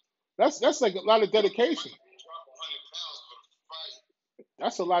 That's like a lot of dedication. Drop 100 pounds for the fight.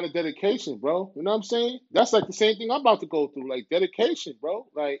 That's a lot of dedication, bro. You know what I'm saying? That's like the same thing I'm about to go through. Like dedication, bro.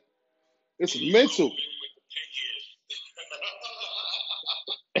 Like it's mental.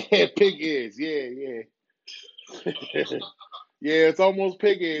 Pig ears. Yeah, yeah. Yeah, it's almost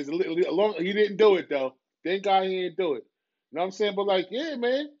pig ears. He didn't do it though. Thank God he didn't do it. You know what I'm saying? But like, yeah,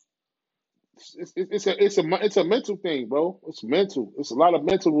 man. It's a mental thing, bro. It's mental. It's a lot of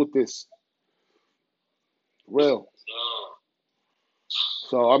mental with this. Real.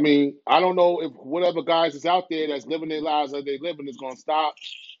 So I mean, I don't know if whatever guys is out there that's living their lives as they living is gonna stop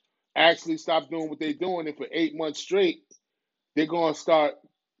doing what they're doing, and for 8 months straight, they're gonna start,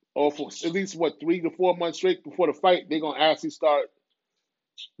 or for at least what 3 to 4 months straight before the fight, they're gonna actually start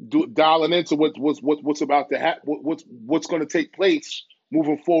dialing into what's about to happen, what's gonna take place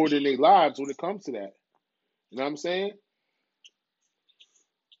moving forward in their lives when it comes to that. You know what I'm saying?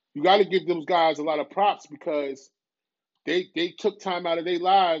 You got to give those guys a lot of props because they took time out of their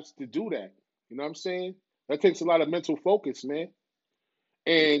lives to do that. You know what I'm saying? That takes a lot of mental focus, man.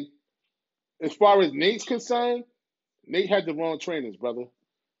 And as far as Nate's concerned, Nate had the wrong trainers, brother. You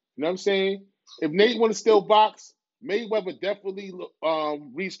know what I'm saying? If Nate want to still box, Mayweather definitely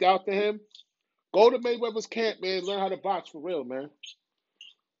reached out to him. Go to Mayweather's camp, man. Learn how to box for real, man.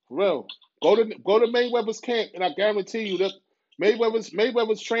 For real. Go to Mayweather's camp, and I guarantee you that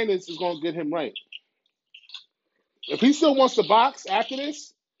Mayweather's trainers is gonna get him right. If he still wants to box after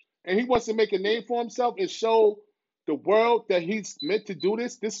this, and he wants to make a name for himself and show the world that he's meant to do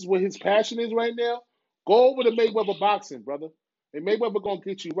this, this is what his passion is right now. Go over to Mayweather boxing, brother. And Mayweather gonna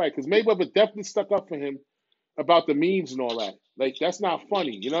get you right because Mayweather definitely stuck up for him about the memes and all that. Like that's not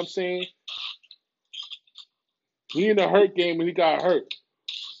funny. You know what I'm saying? He in a hurt game and he got hurt.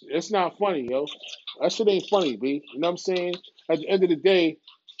 It's not funny, yo. That shit ain't funny, B. You know what I'm saying? At the end of the day,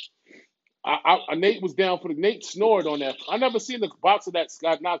 Nate was down for the Nate snored on that. I never seen the boxer that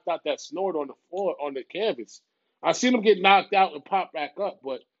got knocked out that snored on the floor on the canvas. I seen him get knocked out and pop back up,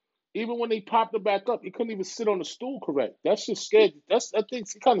 but even when they popped him back up, he couldn't even sit on the stool correct. That's just scared. I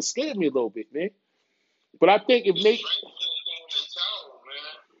think it kind of scared me a little bit, man. But I think if Nate,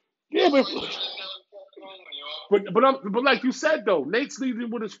 yeah, but like you said though, Nate's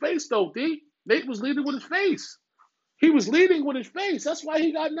leading with his face though, D. Nate was leading with his face. He was leading with his face. That's why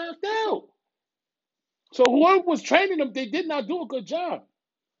he got knocked out. So whoever was training him, they did not do a good job.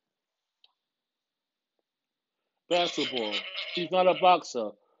 Basketball. He's not a boxer.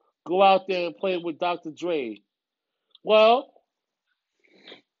 Go out there and play with Dr. Dre. Well,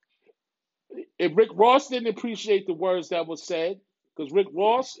 if Rick Ross didn't appreciate the words that was said, because Rick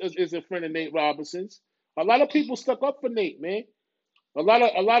Ross is a friend of Nate Robinson's, a lot of people stuck up for Nate, man. A lot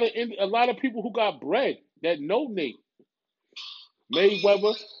of people who got bread that know Nate.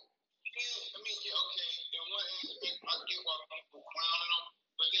 Mayweather.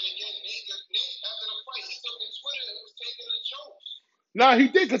 Nah, he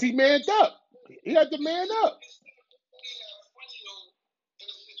did because he manned up. He had to man up.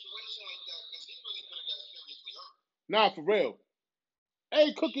 Nah, for real.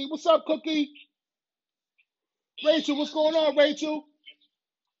 Hey, Cookie, what's up, Cookie? Rachel, what's going on, Rachel?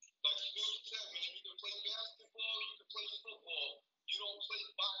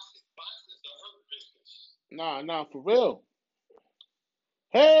 Nah, for real.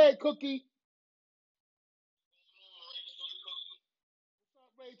 Hey, Cookie. What's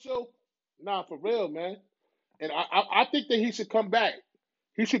up, Rachel? Nah, for real, man. And I think that he should come back.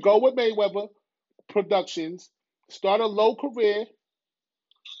 He should go with Mayweather Productions, start a low career,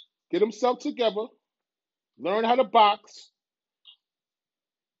 get himself together, learn how to box,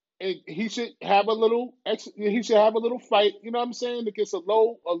 and he should have a little. He should have a little fight. You know what I'm saying? Against a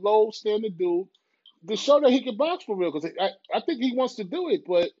low standard dude to show that he can box for real. Because I think he wants to do it,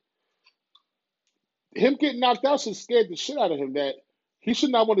 but him getting knocked out should scare the shit out of him. That he should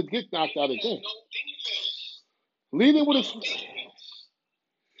not want to get knocked out again. Leading with his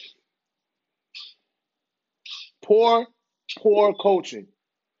poor, poor coaching.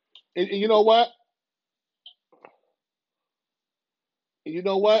 And you know what? You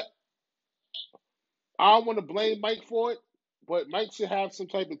know what? I don't want to blame Mike for it, but Mike should have some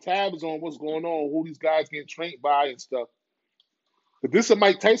type of tabs on what's going on, who these guys getting trained by and stuff. But this is a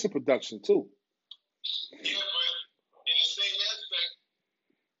Mike Tyson production too.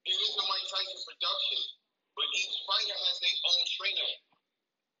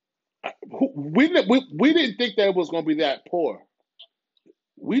 We didn't think that it was going to be that poor.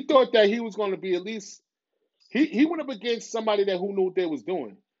 We thought that he was going to be at least he went up against somebody that who knew what they was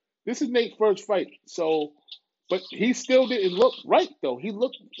doing. This is Nate's first fight, so but he still didn't look right though. He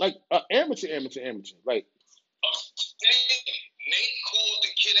looked like amateur. Like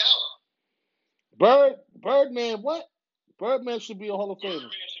Birdman, what? Birdman should be a Hall of Famer.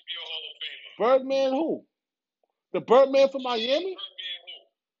 Birdman who? The Birdman from Miami?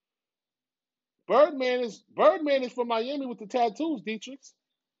 Birdman is from Miami with the tattoos, Dietrich.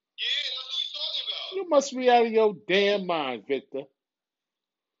 You must be out of your damn mind, Victor.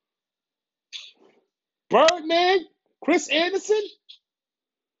 Birdman? Chris Anderson?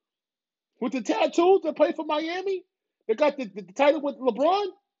 With the tattoos that play for Miami? They got the title with LeBron?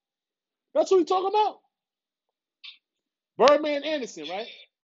 That's what you talking about? Birdman Anderson, right?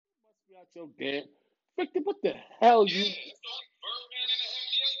 You must be out your damn. Victor, what the hell you.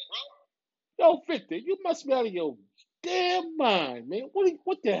 Yo, Victor, you must be out of your damn mind, man.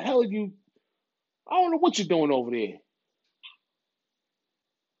 What the hell are you. I don't know what you're doing over there.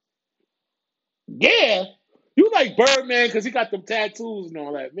 Yeah. You like Birdman because he got them tattoos and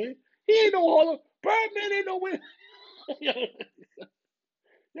all that, man. He ain't no Hall of Birdman ain't no win.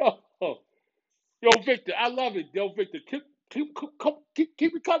 yo, yo, Victor, I love it. Yo, Victor, keep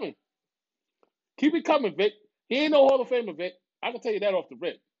it coming. Keep it coming, Vic. He ain't no Hall of Famer, Vic. I can tell you that off the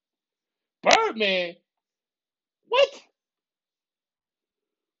rip. Birdman? What?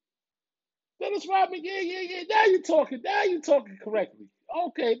 Dennis Rodman? Yeah. Now you talking correctly.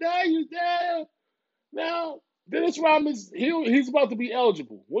 Okay, now Dennis Rodman's he's about to be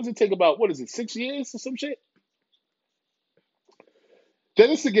eligible. What does it take about? What is it? 6 years or some shit?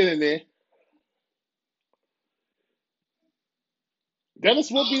 Dennis to get in there.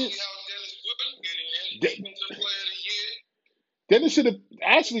 Dennis will be. Dennis should have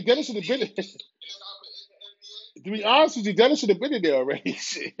actually. Dennis should have been. To be honest with you, Dennis should have been in there already.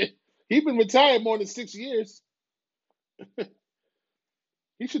 He's been retired more than 6 years.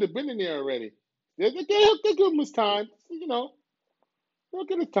 He should have been in there already. They'll give him his time. They'll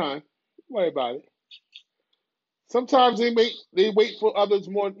get his time. Don't worry about it. Sometimes they wait for others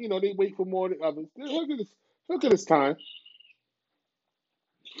more. They wait for more than others. He'll get his time.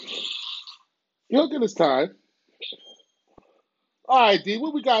 He'll get his time. All right, D.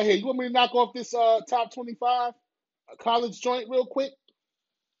 What we got here? You want me to knock off this top 25 college joint real quick?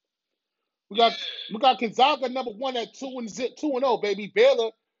 We got we got Gonzaga number one at 2-0, baby.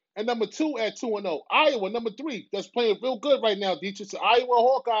 Baylor and number two at 2-0. Iowa number three, that's playing real good right now. Dietrich. So Iowa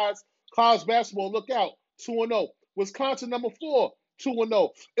Hawkeyes college basketball. Look out, 2-0. Wisconsin number four, 2-0.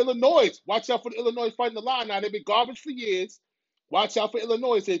 Illinois, watch out for the Illinois fighting the line. Now they've been garbage for years. Watch out for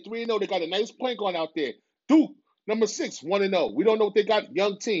Illinois. They're 3-0. They got a nice point going out there. Duke number six, 1-0. We don't know what they got.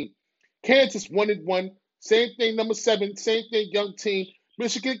 Young team. Kansas 1-1. Same thing. Number seven, same thing. Young team.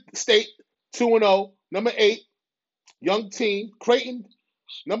 Michigan State 2-0. Number 8, young team. Creighton,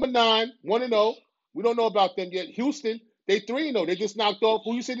 number 9, 1-0. We don't know about them yet. Houston, they 3-0. They just knocked off.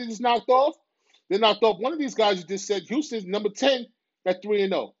 Who you said they just knocked off? They knocked off one of these guys you just said. Houston's number 10 at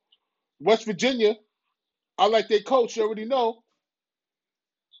 3-0. West Virginia, I like their coach. You already know.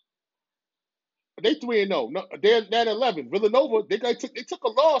 They 3-0. No, they're at 11. Villanova, they took a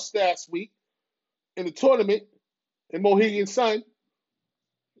loss last week in the tournament in Mohegan Sun.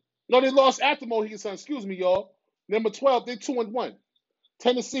 No, they lost after Mohegan Sun. Excuse me, y'all. Number 12, they 2-1.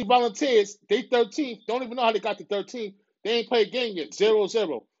 Tennessee Volunteers, they 13th. Don't even know how they got to 13th. They ain't played a game yet.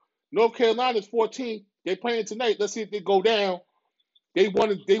 0-0. North Carolina's 14th. They playing tonight. Let's see if they go down. They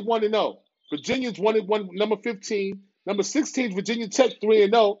 1-0. Virginia's 1-1, number 15. Number 16, Virginia Tech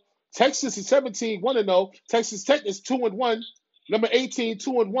 3-0. Texas is 17, 1-0. Texas Tech is 2-1. Number 18, 2-1.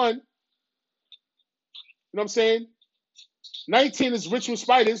 You know what I'm saying? 19 is Richmond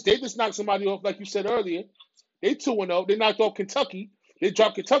Spiders. They just knocked somebody off, like you said earlier. They 2-0. They knocked off Kentucky. They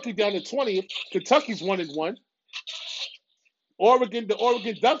dropped Kentucky down to 20th. Kentucky's 1-1. The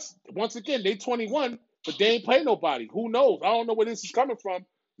Oregon Ducks, once again, they 21, but they ain't play nobody. Who knows? I don't know where this is coming from.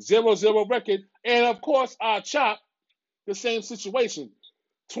 0-0 record. And of course, our Chop, the same situation.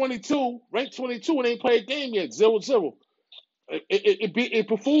 22, ranked 22, and ain't played a game yet. 0-0. It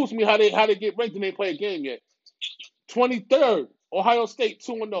befules me how they get ranked and they play a game yet. 23rd, Ohio State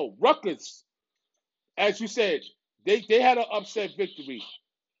 2-0. Rutgers, as you said, they had an upset victory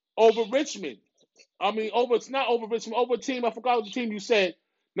over Richmond. It's not over Richmond, over a team. I forgot what the team you said.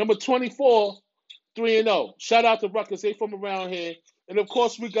 Number 24, 3-0. Shout out to Rutgers. They from around here. And of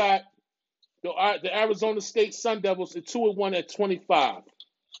course, we got the Arizona State Sun Devils at 2-1 at 25.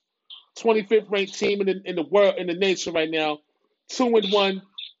 25th ranked team in the world, in the nation right now. 2-1.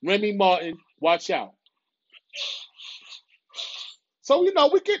 Remy Martin, watch out. So,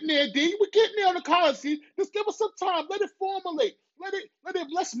 we're getting there, D. We're getting there on the college season. Just give us some time. Let it formulate.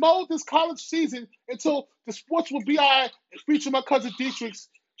 Let's mold this college season until the sports will be all right, featuring my cousin Dietrich.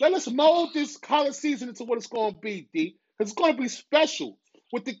 Let us mold this college season into what it's going to be, D. Because it's going to be special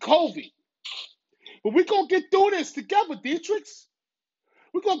with the COVID. But we're going to get through this together, Dietrich.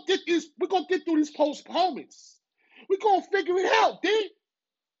 We're going to get through these postponements. We're going to figure it out, D.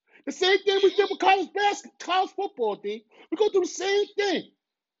 The same thing we did with college football, D. We're going to do the same thing.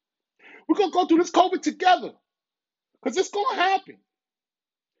 We're going to go through this COVID together. Because it's going to happen.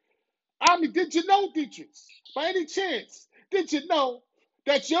 Did you know, Dietrich, by any chance, did you know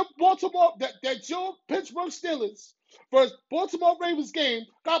that your Pittsburgh Steelers versus Baltimore Ravens game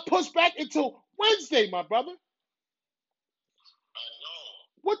got pushed back until Wednesday, my brother? I know.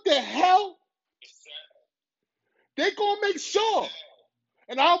 What the hell? They're going to make sure.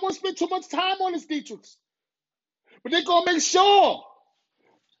 And I don't want to spend too much time on this, Dietrich. But they're going to make sure.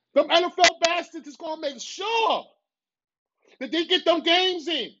 Them NFL bastards is going to make sure that they get them games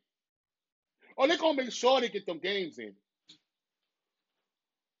in. Or they're going to make sure they get them games in.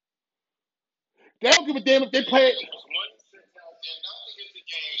 They don't give a damn if they play.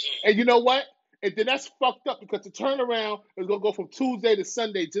 And you know what? And then that's fucked up because the turnaround is going to go from Tuesday to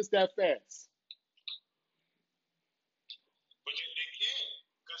Sunday just that fast. But they can.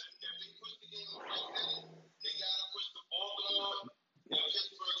 Because if they push the game right then, they got to push the Baltimore and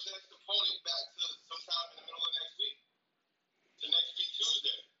Pittsburgh Saints opponent back to sometime in the middle of next week. To next week,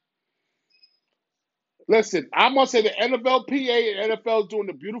 Tuesday. Listen, I'm going to say the NFLPA and NFL doing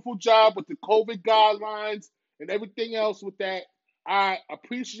a beautiful job with the COVID guidelines and everything else with that. I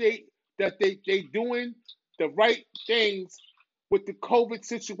appreciate that they doing the right things with the COVID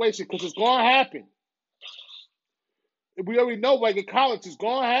situation because it's going to happen. We already know, like in college, it's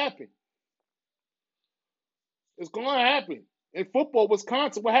going to happen. It's going to happen. In football,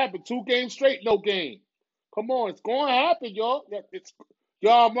 Wisconsin, what happened? 2 games straight, no game. Come on, it's going to happen, y'all.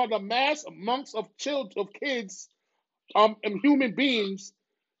 Y'all among a mass amongst of kids, and human beings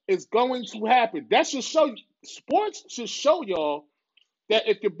It's going to happen. That should show you. Sports should show y'all that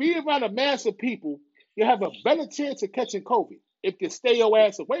if you be around a mass of people, you have a better chance of catching COVID. If you stay your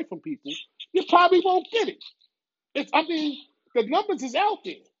ass away from people, you probably won't get it. I mean, the numbers is out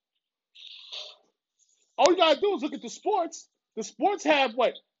there. All you gotta do is look at the sports. The sports have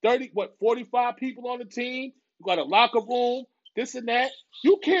what 45 people on the team. You got a locker room, this and that.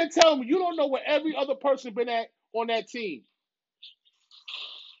 You can't tell me you don't know where every other person been at on that team.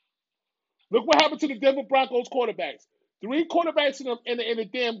 Look what happened to the Denver Broncos quarterbacks. 3 quarterbacks in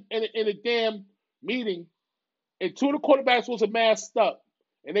a damn meeting, and 2 of the quarterbacks was masked up,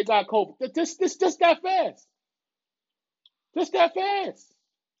 and they got COVID. This just that fast. Just that fast.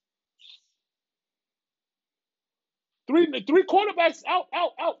 Three quarterbacks out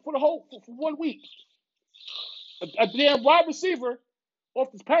for the whole for 1 week. A damn wide receiver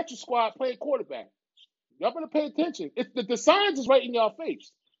off this Patrick squad playing quarterback. Y'all better pay attention. The signs is right in y'all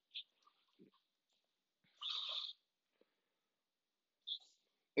face.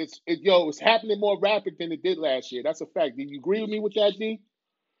 It's happening more rapid than it did last year. That's a fact. Do you agree with me with that, D?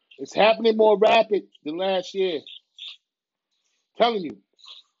 It's happening more rapid than last year. Telling you.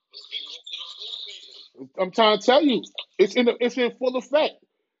 I'm trying to tell you. It's in full effect.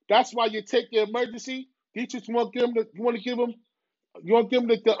 That's why you take your emergency. Teachers want to give them you want to give them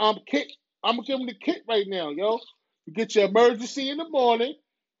the kit. I'm gonna give them the kit right now, yo. You get your emergency in the morning,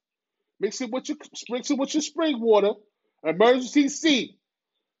 mix it with your spring water, emergency C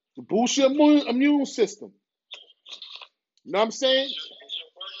to boost your immune system. You know what I'm saying?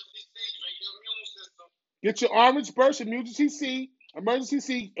 Get your orange burst, emergency C,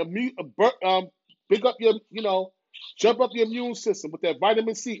 big up your, jump up your immune system with that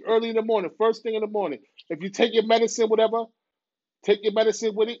vitamin C early in the morning, first thing in the morning. If you take your medicine, whatever, take your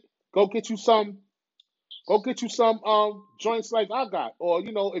medicine with it. Go get you some joints like I got, or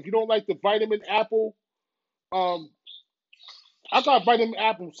if you don't like the vitamin apple, I got vitamin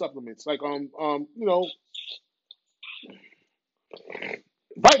apple supplements like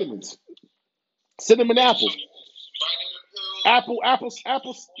vitamins, cinnamon apples,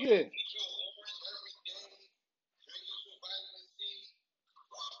 yeah.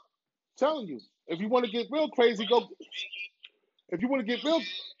 Telling you, if you want to get real crazy, go. If you want to get real,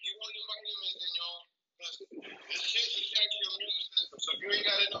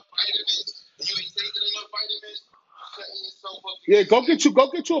 yeah, go get you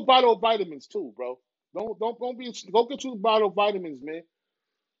a bottle of vitamins too, bro. Don't be. Go get you a bottle of vitamins, man.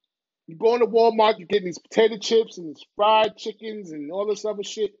 You go into Walmart, you get these potato chips and these fried chickens and all this other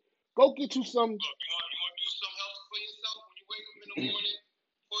shit. Go get you some. Look, you want to do some health for yourself when you wake up in the morning?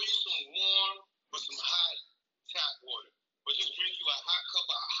 Pour you some warm or some hot tap water. Or just drink you a hot cup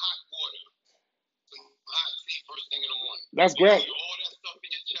of hot water. Some hot tea first thing in the morning. That's great. All that stuff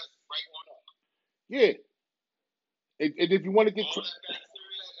in your chest right on up. Yeah. And if you want to get all that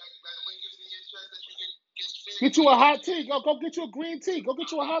bacteria that lingers in your chest that you get sick. Get you a hot tea. Go get you a green tea. Go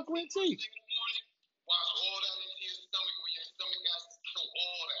get you a hot green tea.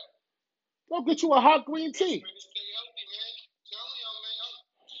 Go get you a hot green tea.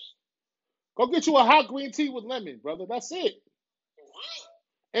 Go get you a hot green tea with lemon, brother. That's it.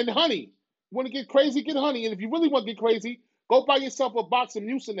 And honey. You want to get crazy? Get honey. And if you really want to get crazy, go buy yourself a box of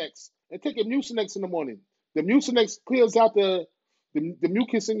Mucinex and take a Mucinex in the morning. The Mucinex clears out the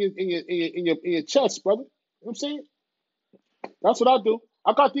mucus in your chest, brother. You know what I'm saying? That's what I do.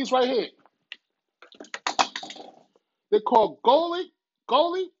 I got these right here. They're called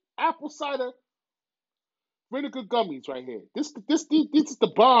Goli apple cider vinegar gummies right here. This is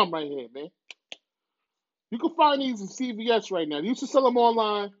the bomb right here, man. You can find these in CVS right now. They used to sell them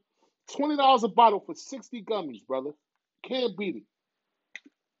online. $20 a bottle for 60 gummies, brother. Can't beat it.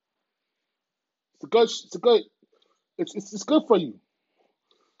 It's good. It's good for you. You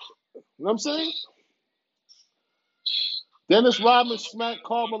know what I'm saying? Dennis Rodman smacked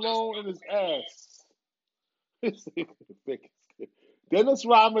Karl Malone in his ass. Dennis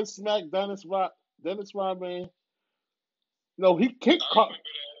Rodman smacked Dennis Rodman. No, he kicked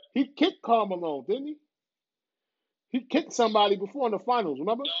Karl Malone, didn't he? He kicked somebody before in the finals,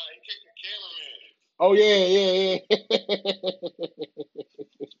 remember? No, he kicked the cameraman. Oh yeah.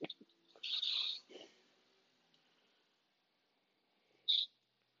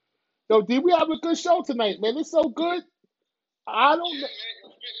 Yo, D, we have a good show tonight, man. It's so good. I don't know. Man, you better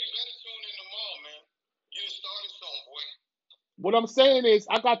tune in tomorrow, man. You done started something, boy. What I'm saying is,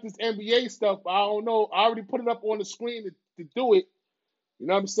 I got this NBA stuff. I don't know. I already put it up on the screen to do it. You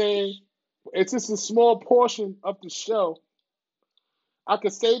know what I'm saying? It's just a small portion of the show. I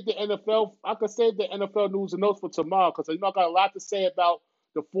could save the NFL. I could save the NFL news and notes for tomorrow because I got a lot to say about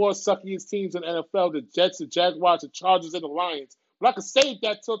the four suckiest teams in the NFL: the Jets, the Jaguars, the Chargers, and the Lions. But I could save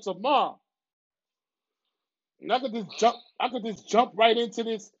that till tomorrow. And I could just jump right into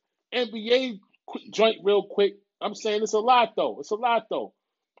this NBA joint real quick. I'm saying it's a lot though. It's a lot though.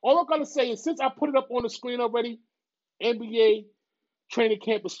 All I'm gonna say is since I put it up on the screen already, NBA training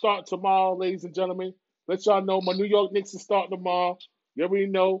camp is starting tomorrow, ladies and gentlemen. Let y'all know my New York Knicks is starting tomorrow. You already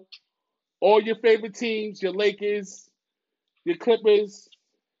know. All your favorite teams, your Lakers, your Clippers,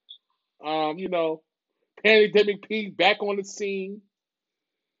 you know, Pandemic P back on the scene.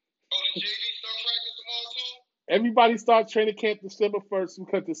 Oh, the JV start practice tomorrow too? Everybody starts training camp December 1st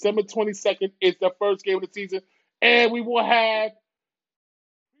because December 22nd is the first game of the season. And we will have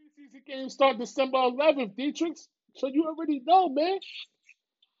preseason games start December 11th, Dietrich. So you already know, man.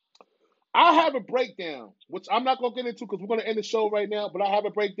 I have a breakdown, which I'm not going to get into because we're going to end the show right now, but I have a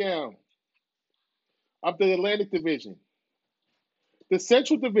breakdown of the Atlantic Division. The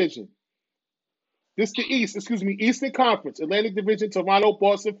Central Division. This the East, Eastern Conference. Atlantic Division, Toronto,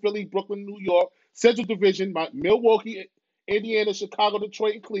 Boston, Philly, Brooklyn, New York. Central Division, Milwaukee, Indiana, Chicago,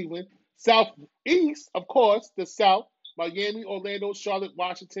 Detroit, and Cleveland. Southeast, of course, the South, Miami, Orlando, Charlotte,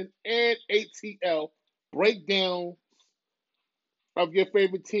 Washington, and ATL. Breakdown of your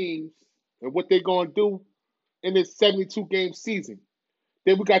favorite teams and what they're going to do in this 72-game season.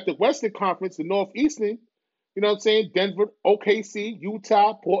 Then we got the Western Conference, the Northeastern, you know what I'm saying? Denver, OKC,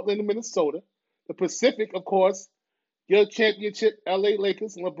 Utah, Portland, and Minnesota. The Pacific, of course, your championship, LA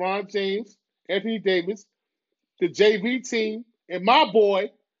Lakers, LeBron James, Anthony Davis, the JV team, and my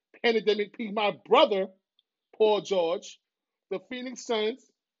boy, Pandemic P, my brother, Paul George, the Phoenix Suns,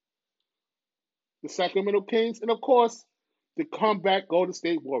 the Sacramento Kings, and of course, the comeback Golden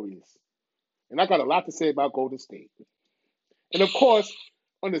State Warriors. And I got a lot to say about Golden State. And of course,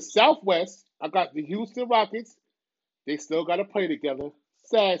 on the Southwest, I got the Houston Rockets. They still got to play together.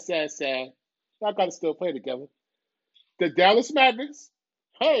 Sad, sad, sad. I got to still play together. The Dallas Mavericks.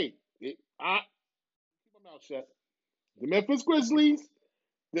 Hey, keep my mouth shut. The Memphis Grizzlies,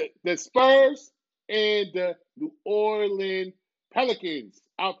 the Spurs, and the New Orleans Pelicans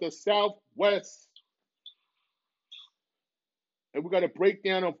out the Southwest. And we got a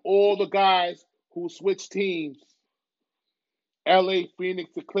breakdown of all the guys who switched teams. LA, Phoenix,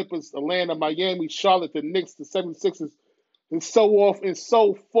 the Clippers, Atlanta, Miami, Charlotte, the Knicks, the 76ers, and so off and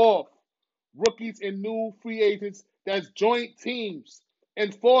so forth. Rookies and new free agents that's joint teams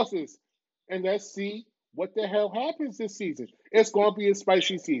and forces. And let's see what the hell happens this season. It's going to be a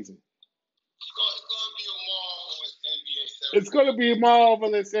spicy season. It's going to be a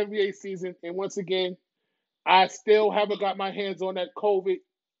marvelous NBA season. And once again, I still haven't got my hands on that COVID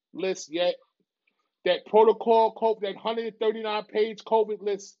list yet. That protocol, that 139-page COVID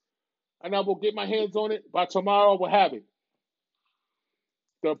list, and I will get my hands on it. By tomorrow, I will have it.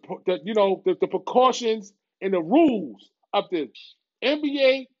 The precautions and the rules of the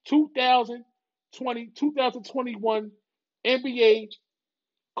NBA 2021 NBA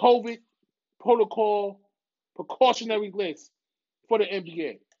COVID protocol precautionary list for the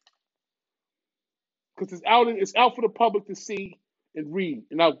NBA. Because it's out for the public to see and read.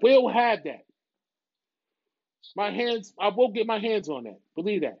 And I will have that. I will get my hands on that.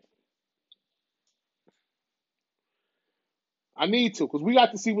 Believe that. I need to, because we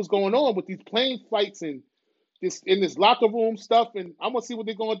got to see what's going on with these plane flights and this locker room stuff, and I want to see what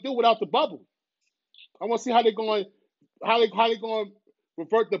they're going to do without the bubble. I want to see how they're going to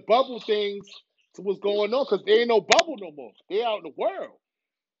revert the bubble things to what's going on, because there ain't no bubble no more. They're out in the world.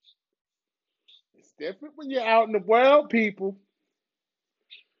 It's different when you're out in the world, people.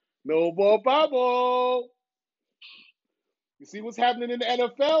 No more bubble. You see what's happening in the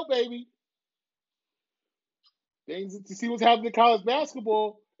NFL, baby. You see what's happening in college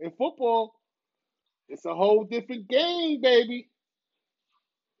basketball and football. It's a whole different game, baby.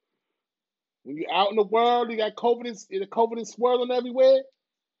 When you're out in the world, you got COVID and swirling everywhere.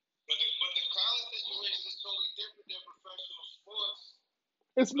 But the college situation is totally different than professional sports.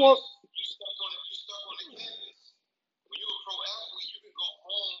 It's more. You stuck on the campus. When you're a pro athlete, you can go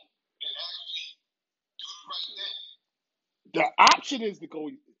home and actually do the right thing. The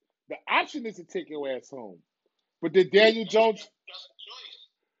option is to take your ass home. But did Daniel Jones? That's the choice.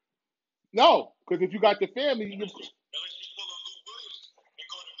 No, because if you got the family, you can. Unless you pull a Lou Williams and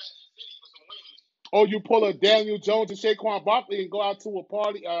go to Magic City for some wings. Or you pull a Daniel Jones and Saquon Barkley and go out to a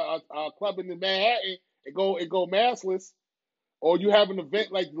party, a club in Manhattan and go massless. Or you have an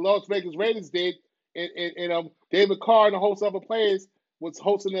event like the Las Vegas Raiders did, and David Carr and a host of other players was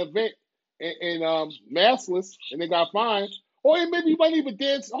hosting an event and massless, and they got fined. Or maybe you might even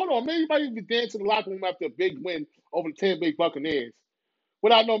dance. Hold on, maybe you might even dance in the locker room after a big win over the Tampa Bay Buccaneers.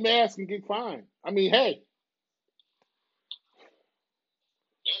 without no mask and get fined. I mean, hey,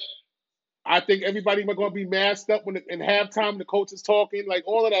 I think everybody going to be masked up when in halftime the coach is talking, like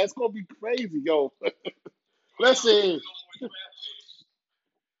all of that. It's going to be crazy, yo. Listen,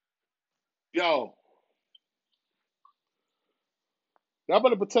 yo, y'all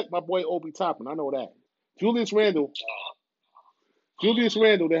better protect my boy Obi Toppin. I know that. Julius Randle,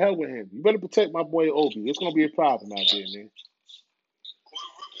 the hell with him. You better protect my boy Obi. It's going to be a problem out there, man.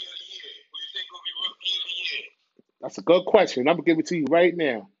 That's a good question. I'm going to give it to you right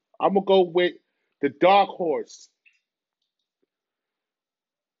now. I'm going to go with the dark horse.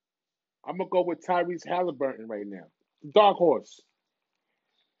 I'm going to go with Tyrese Halliburton right now. Dark horse.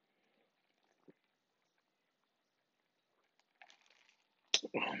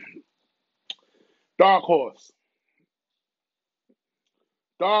 Dark horse.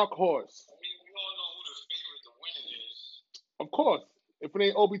 Dark horse. I mean, we all know who the favorite to win it is. Of course. If it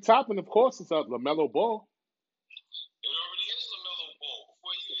ain't Obi Toppin, of course it's LaMelo Ball. It already is LaMelo Ball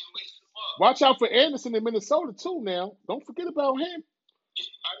before you even waste him up. Watch out for Anderson in Minnesota, too, now. Don't forget about him. I know.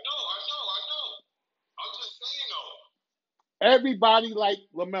 I'm just saying, though. Everybody like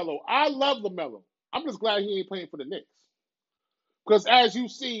LaMelo. I love LaMelo. I'm just glad he ain't playing for the Knicks. Because as you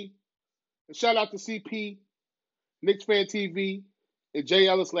see, and shout out to CP, Knicks Fan TV, and Jay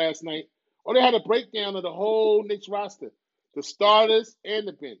Ellis last night, they had a breakdown of the whole Knicks roster. The starters and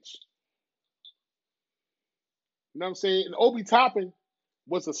the bench. You know what I'm saying? And Obi Toppin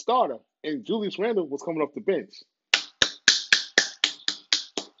was a starter, and Julius Randle was coming off the bench.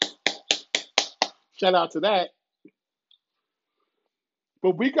 Shout out to that.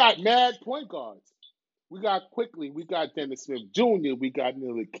 But we got mad point guards. We got Quickly. We got Dennis Smith Jr. We got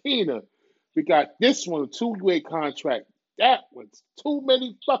Ntilikina. We got this one, a 2-way contract. That one's too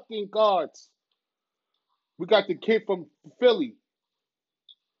many fucking guards. We got the kid from Philly.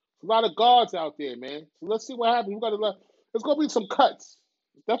 A lot of guards out there, man. So let's see what happens. There's gonna be some cuts.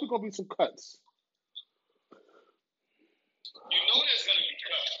 There's definitely gonna be some cuts. You know there's gonna be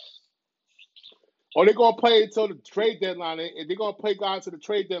cuts. Or they're gonna play until the trade deadline, and they're gonna play guys to the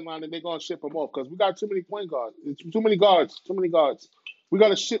trade deadline, and they're gonna ship them off because we got too many point guards. Too many guards. We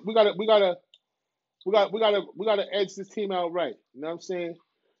gotta ship. We gotta edge this team out right. You know what I'm saying?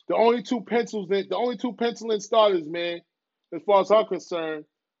 The only two penciling starters, man, as far as I'm concerned,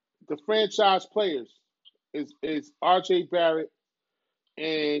 the franchise players is R.J. Barrett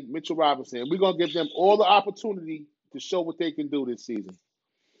and Mitchell Robinson. We're gonna give them all the opportunity to show what they can do this season.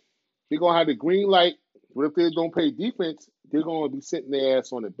 They're gonna have the green light, but if they don't play defense, they're gonna be sitting their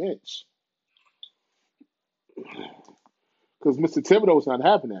ass on the bench. Because Mr. Thibodeau's not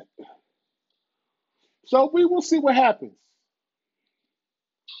having that. So we will see what happens.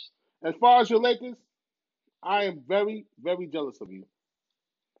 As far as your Lakers, I am very, very jealous of you.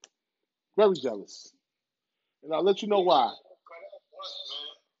 Very jealous. And I'll let you know why.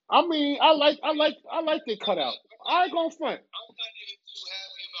 I mean, I like their cutout. I ain't gonna front. I'm not even too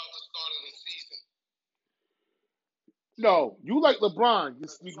happy about the start of the season. No, you like LeBron.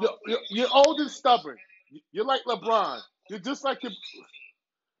 You're old and stubborn. You're like LeBron. You're just like your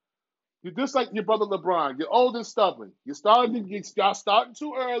brother LeBron. You're old and stubborn. Y'all starting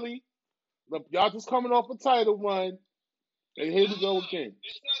too early. Y'all just coming off a title run, and here we go again.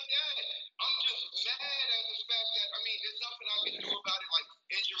 It's not that. I'm just mad at the fact that there's nothing I can do about it. Like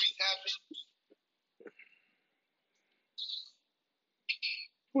injuries happen.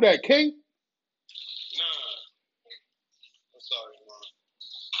 Who that, King? Nah. I'm sorry, man.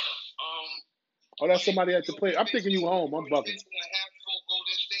 Oh, that's somebody at the plate. I'm thinking you home. I'm bugging.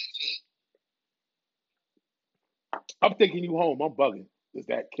 I'm thinking you home. I'm bugging. Is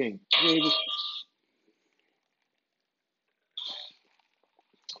that King?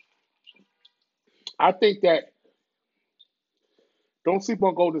 I think that don't sleep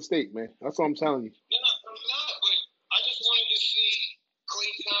on Golden State, man. That's what I'm telling you. No, I'm not. But I just wanted to see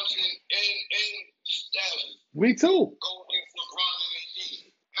Klay Thompson and Steph. Me too. Go against LeBron and AD.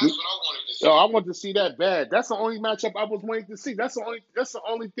 That's what I wanted to see. I wanted to see that bad. That's the only matchup I was waiting to see. That's the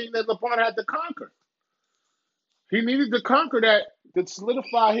only thing that LeBron had to conquer. He needed to conquer that to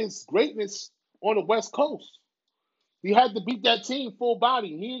solidify his greatness on the West Coast. He had to beat that team full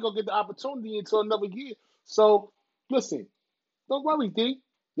body. He ain't gonna get the opportunity until another year. So listen, don't worry, D.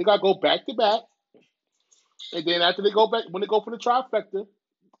 They gotta go back to back. And then after they go back, when they go for the trifecta,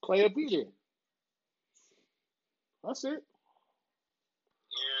 Clay will be there. That's it.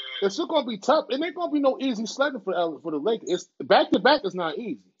 It's still gonna be tough. It ain't gonna be no easy sledding for the Lakers. It's back to back is not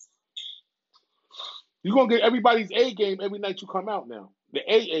easy. You're gonna get everybody's A game every night you come out now. The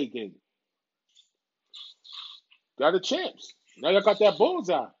AA game. They're the champs. Now you got that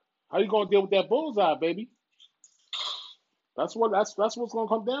bullseye. How you gonna deal with that bullseye, baby? That's what's gonna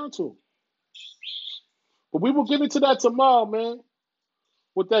come down to. But we will get into that tomorrow, man.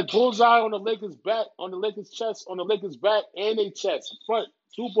 With that bullseye on the Lakers' back, on the Lakers' chest, on the Lakers' back and their chest, front,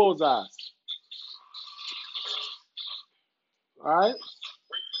 two bullseyes. All right.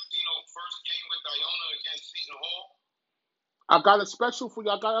 Rick Pitino first game with Iona against Seton Hall. I got a special for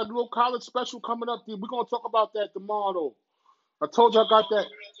you. I got a little college special coming up. We're gonna talk about that tomorrow, though. I told you I got that.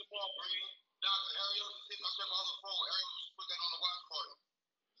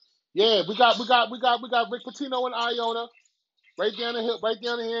 Yeah, we got Rick Pitino and Iona right down the hill, right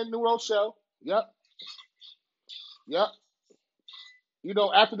down here in New Rochelle. Yep. You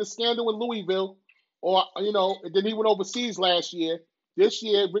know, after the scandal in Louisville, or you know, and then he went overseas last year. This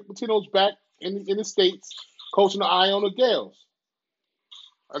year, Rick Pitino's back in the States, coaching the Iona Gales,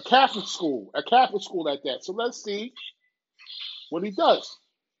 a Catholic school at that. So let's see what he does.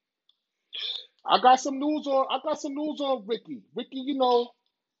 I got some news on Ricky. Ricky, you know,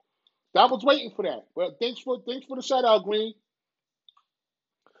 I was waiting for that. But thanks for the shout out, Green.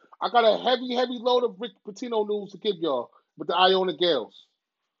 I got a heavy load of Rick Pitino news to give y'all with the Iona Gales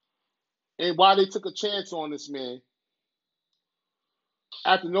and why they took a chance on this man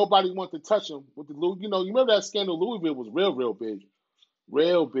after nobody wanted to touch him with the you know, you remember that scandal? Louisville was real big.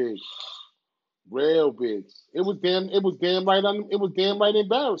 It was damn right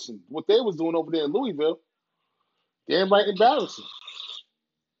embarrassing what they was doing over there in Louisville. Damn right embarrassing.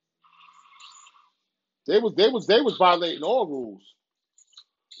 They was violating all rules.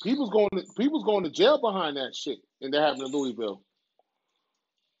 People's going to jail behind that shit, and that happened in Louisville.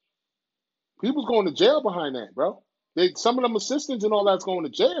 People's going to jail behind that, bro. Some of them assistants and all that's going to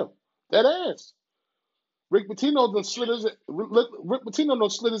jail. That ass. Rick Pitino done slid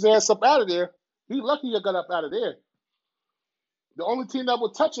his ass up out of there. He lucky he got up out of there. The only team that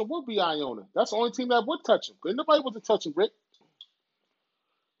would touch him would be Iona. That's the only team that would touch him. But nobody wasn't touching Rick.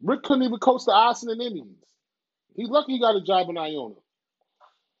 Rick couldn't even coach the Austin Indians. He's lucky he got a job in Iona.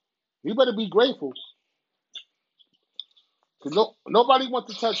 He better be grateful. Because nobody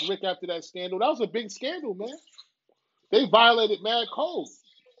wanted to touch Rick after that scandal. That was a big scandal, man. They violated mad codes.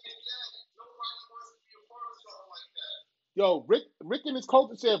 Yo, Rick and his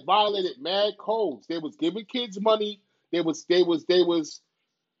coaches said violated mad codes. They was giving kids money. They was taking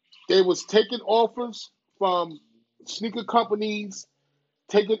offers from sneaker companies,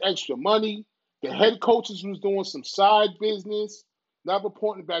 taking extra money. The head coaches was doing some side business, not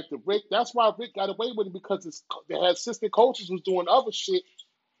reporting back to Rick. That's why Rick got away with it, because the assistant coaches was doing other shit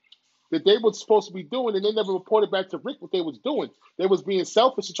that they were supposed to be doing, and they never reported back to Rick what they was doing. They was being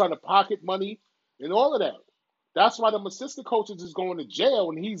selfish and trying to pocket money and all of that. That's why the assistant coaches is going to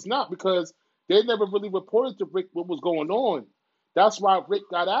jail and he's not, because they never really reported to Rick what was going on. That's why Rick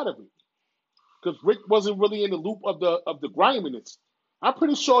got out of it, because Rick wasn't really in the loop of the griminess. I'm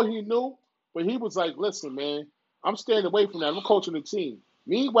pretty sure he knew, but he was like, "Listen, man, I'm staying away from that. I'm coaching the team."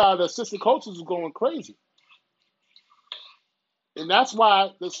 Meanwhile, the assistant coaches was going crazy, and that's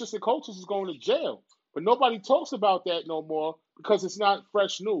why the assistant coaches is going to jail. But nobody talks about that no more because it's not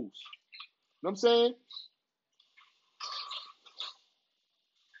fresh news. You know what I'm saying?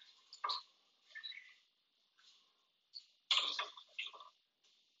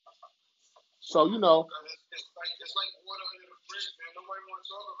 So, you know. It's like water under the bridge, man. Nobody want to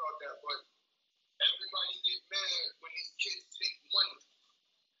talk about that, but everybody get mad when these kids take money.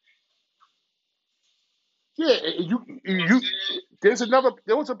 Yeah,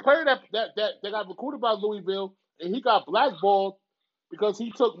 there was a player that got recruited by Louisville, and he got blackballed because he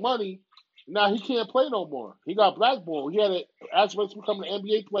took money. Now he can't play no more. He got blackballed. He had an aspiration to become an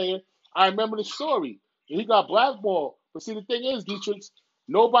NBA player. I remember the story. And he got blackballed. But see, the thing is, Dietrich,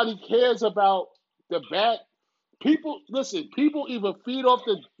 nobody cares about the bad. People either feed off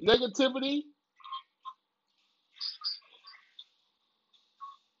the negativity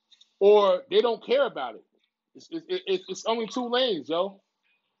or they don't care about it. It's only two lanes, yo.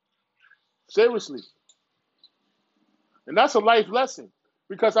 Seriously. And that's a life lesson.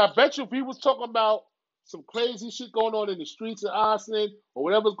 Because I bet you if he was talking about some crazy shit going on in the streets of Austin or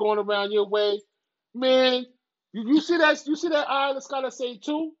whatever's going around your way, man, you see that eye that's gotta say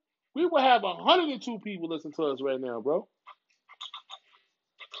two? We would have 102 people listen to us right now, bro.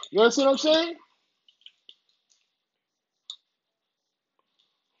 You understand what I'm saying?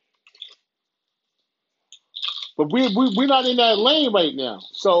 But we're not in that lane right now,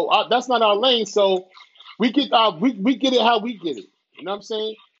 so that's not our lane. So we get we get it how we get it. You know what I'm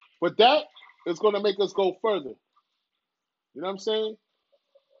saying? But that is going to make us go further. You know what I'm saying?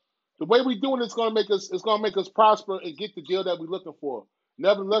 The way we doing it's gonna make us prosper and get the deal that we're looking for.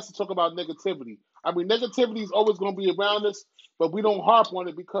 Nevertheless, to talk about negativity. I mean, negativity is always gonna be around us, but we don't harp on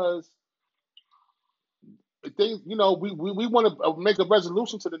it because things, we want to make a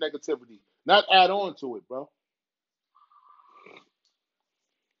resolution to the negativity, not add on to it, bro.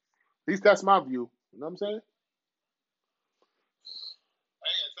 At least that's my view. You know what I'm saying? I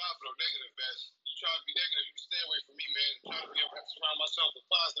ain't got time for no negative, man. You try to be negative, you can stay away from me, man. I'm trying to surround myself with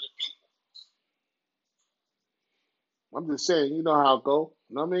positive people. I'm just saying, you know how it go.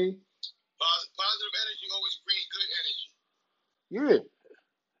 You know what I mean? Positive energy always brings good energy. Yeah.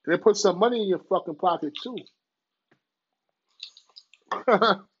 They put some money in your fucking pocket too.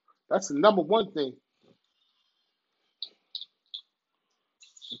 That's the number one thing.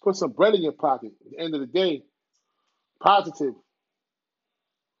 You put some bread in your pocket. At the end of the day, positive.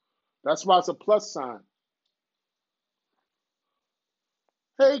 That's why it's a plus sign.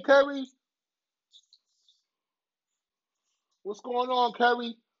 Hey, Kerry. What's going on,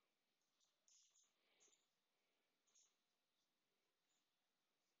 Kerry?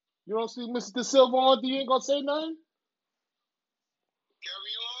 You don't see Mr. Silva on? You ain't gonna say nothing?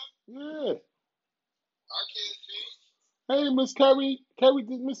 Carry on? Yeah. I can't see. Hey, Miss Kerry. Kerry,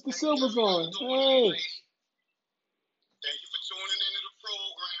 Mr. Silva's on. Hey. Thank you for tuning into the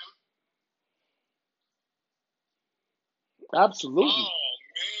program. Absolutely. Oh,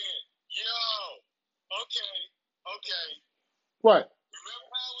 man. Yo. Okay. What? Remember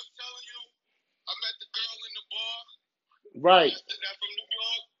how I was telling you I met the girl in the bar? Right. That from New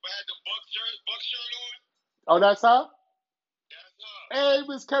York, but had the Buck shirt on? Oh, that's her? That's her. Hey,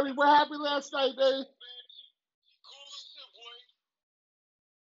 Miss Kerry, what happened last night, babe? Cool as shit, boy.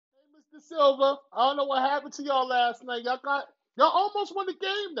 Hey, Mr. Silva, I don't know what happened to y'all last night. Y'all almost won the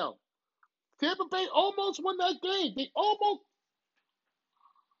game, though. Tampa Bay almost won that game. They almost.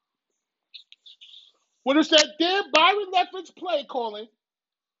 Well, it's that damn Byron Leftwich play calling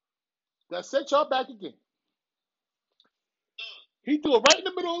that set y'all back again. He threw it right in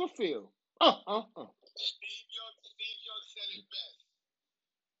the middle of the field. Steve Young said it best.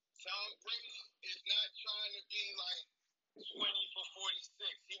 Tom Brady is not trying to be like 20 for 46.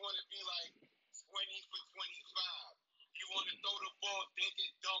 He want to be like 20 for 25. He want to throw the ball, dink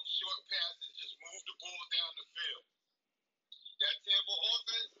and dunk, short passes, just move the ball down the field. That Tampa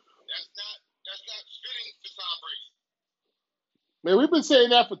offense, that's not fitting for Tom Brady. Man, we've been saying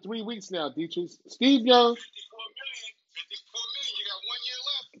that for 3 weeks now, Dietrich. Steve Young. 54 million. You got 1 year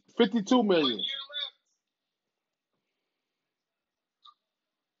left. 52 million. 1 year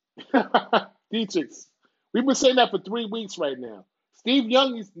left. Dietrich. We've been saying that for 3 weeks right now. Steve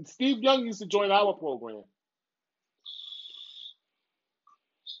Young used to join our program.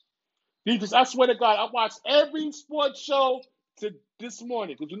 Dietrich, I swear to God, I watched every sports show to this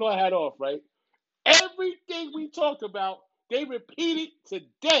morning because you know I had off, right? Everything we talked about, they repeated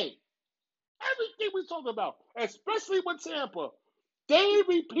today. Everything we talked about, especially with Tampa, they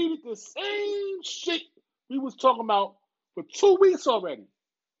repeated the same shit we was talking about for 2 weeks already.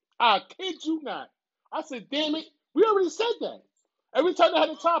 I kid you not. I said, damn it, we already said that. Every time I had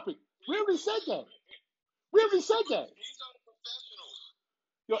a topic, we already said that. We already said that. These are the professionals.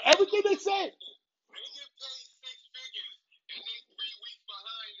 Yo, everything they said. They get paid 6 figures and they 3 weeks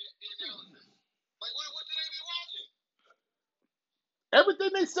behind the analysis. Like, what do they be watching?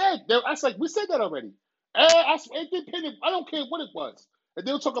 Everything they said. I was like, we said that already. I don't care what it was. And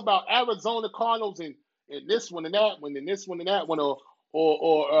they'll talk about Arizona Cardinals and this one and that one and this one and that one or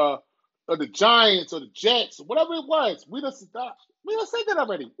the Giants or the Jets or whatever it was. We don't said that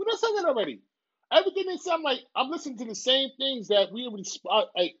already. Everything they said, I'm listening to the same things that we already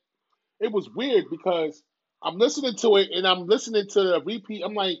like. It was weird because I'm listening to it and I'm listening to the repeat.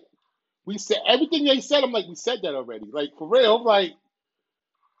 I'm like, we said everything they said. I'm like, we said that already. Like for real. I'm like,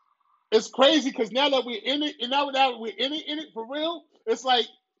 it's crazy because now that we're in it, and now that we're in it for real, it's like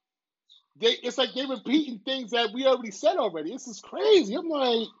they're repeating things that we already said already. This is crazy. I'm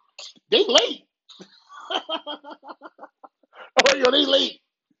like, they late. Oh, yo, they late.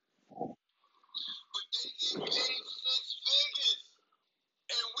 But they get paid 6 figures.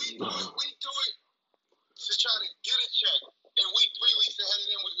 And we do it to try to get a check. And we 3 weeks ahead of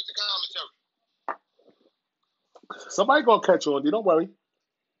them with the commentary. Somebody gonna catch on, dude. Don't worry.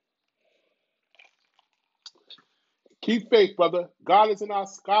 Keep faith, brother. God is on our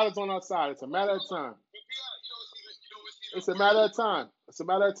side. It's a matter of time. It's a matter of time. You know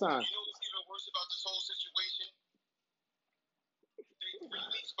what's even worse about this whole situation? They're 3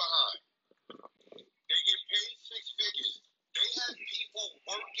 weeks behind. They get paid 6 figures. They have people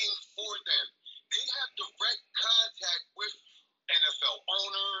working for them. They have direct contact with NFL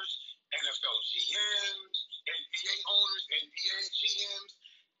owners,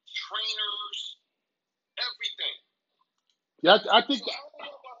 Yeah, I think So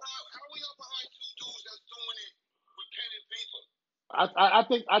how we up behind two dudes that's doing it with pen and paper?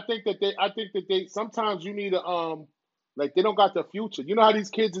 I think that they sometimes you need a like they don't got the future. You know how these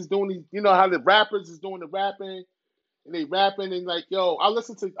kids is doing these. You know how the rappers is doing the rapping and they rapping and like yo. I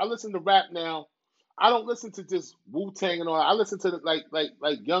listen to rap now. I don't listen to just Wu Tang and all that. I listen to like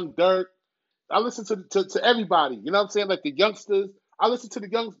Young Dirt. I listen to everybody. You know what I'm saying? Like the youngsters. I listen to the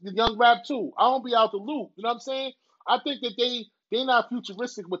young rap too. I don't be out the loop. You know what I'm saying? I think that they not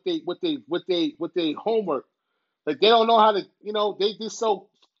futuristic with they homework. Like they don't know how to. You know they so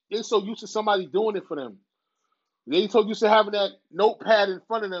used to somebody doing it for them. They so used to having that notepad in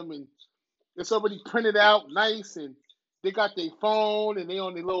front of them and it's already printed out nice and they got their phone and they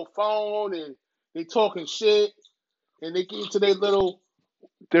on their little phone and they talking shit and they get into their little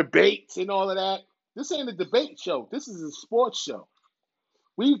debates and all of that. This ain't a debate show. This is a sports show.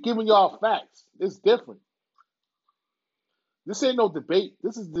 We giving y'all facts. It's different. This ain't no debate.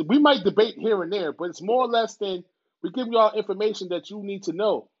 We might debate here and there, but it's more or less than we give y'all information that you need to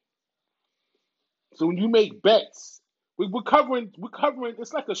know. So when you make bets, we're covering.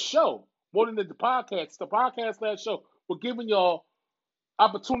 It's like a show more than the podcast. It's the podcast last show. We're giving y'all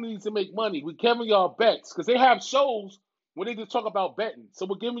opportunities to make money. We're giving y'all bets because they have shows where they just talk about betting. So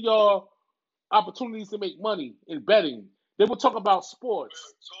we're giving y'all opportunities to make money in betting. They will talk about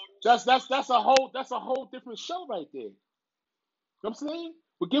sports. That's a whole different show right there. You know what I'm saying?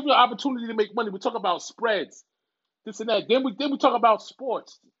 We give you an opportunity to make money. We talk about spreads, this and that. Then we talk about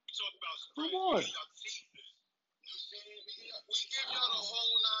sports. Talk about Come spread. on, You see, we give y'all the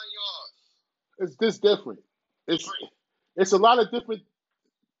whole 9 yards. it's this different. It's Free. it's a lot of different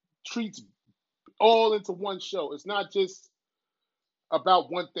treats all into one show. It's not just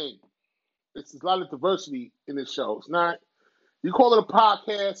about one thing. It's a lot of diversity in this show. It's not. You call it a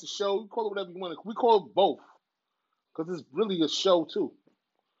podcast, a show. You call it whatever you want. We call it both because it's really a show too.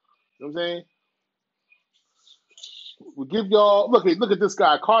 You know what I'm saying? We give y'all look at this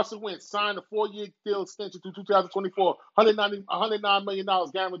guy. Carson Wentz signed a 4-year deal extension through 2024, $109 million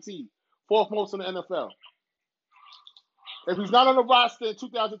guaranteed. Fourth most in the NFL. If he's not on the roster in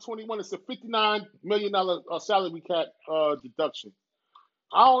 2021, it's a $59 million salary cap deduction.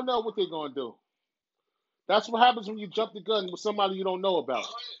 I don't know what they're gonna do. That's what happens when you jump the gun with somebody you don't know about.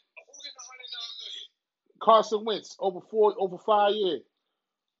 Who getting 109 million? Carson Wentz over 5 years.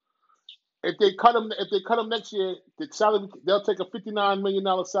 If they cut him next year, they'll take a $59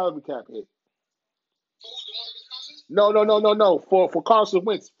 million salary cap hit. For who, DeMarcus Cousins? No. For Carson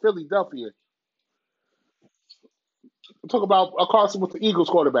Wentz, Philadelphia. I'm talking about Carson with the Eagles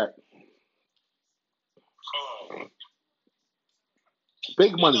quarterback. Oh, Big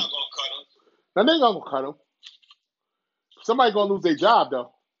they're money. not gonna cut him. Now they ain't gonna cut him. Somebody gonna lose their job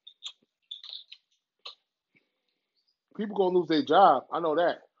though. People gonna lose their job. I know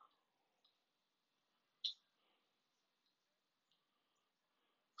that.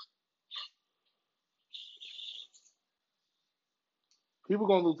 People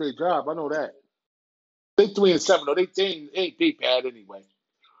gonna lose their job. I know that. They 3-7 though. They bad anyway.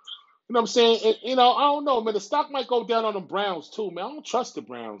 You know what I'm saying? And, I don't know, man. The stock might go down on the Browns too, man. I don't trust the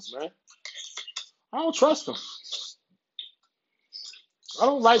Browns, man. I don't trust them. I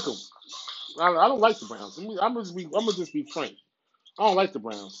don't like them. I don't like the Browns. I'm gonna just be frank. I don't like the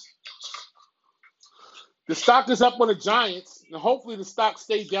Browns. The stock is up on the Giants, and hopefully the stock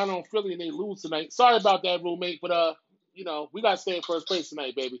stays down on Philly and they lose tonight. Sorry about that, roommate, but we gotta stay in first place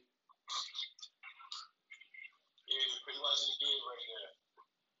tonight, baby. Yeah, pretty much the game right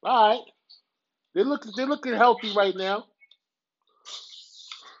there. All right. They're looking healthy right now.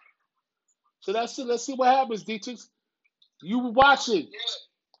 So that's it. Let's see what happens, Dietrich. You were watching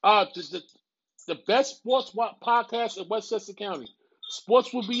Yeah. the best sports podcast in Westchester County.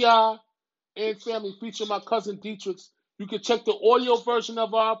 Sports with BI and Family featuring my cousin Dietrich. You can check the audio version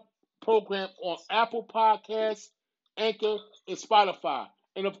of our program on Apple Podcasts, Anchor, and Spotify.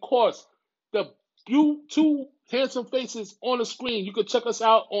 And of course, the two handsome faces on the screen. You can check us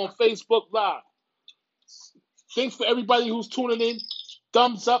out on Facebook Live. Thanks for everybody who's tuning in.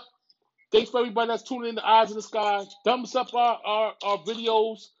 Thumbs up. Thanks for everybody that's tuning in to Eyes in the Sky. Thumbs up our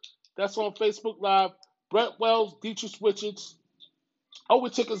videos. That's on Facebook Live. Brett Wells, Dietrich Richards.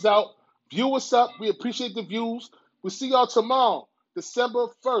 Always check us out. View us up. We appreciate the views. We'll see y'all tomorrow, December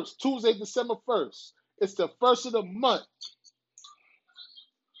 1st, Tuesday, December 1st. It's the first of the month.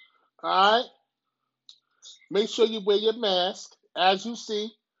 All right? Make sure you wear your mask. As you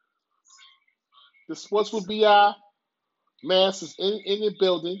see, the Sports with BI mask is in your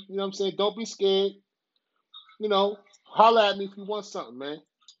building. You know what I'm saying? Don't be scared. Holler at me if you want something, man.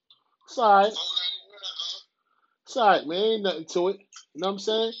 It's all right. $4.99, huh? It's all right, man. Ain't nothing to it. You know what I'm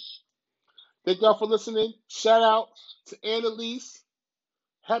saying? Thank y'all for listening. Shout out to Annalise.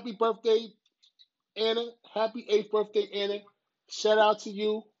 Happy birthday, Anna. Happy 8th birthday, Anna. Shout out to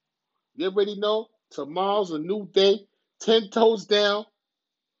you. You already know. Tomorrow's a new day. 10 toes down.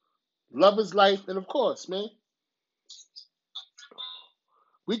 Love is life. And of course, man,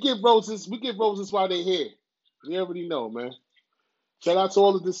 we give roses while they're here. You already know, man. Shout out to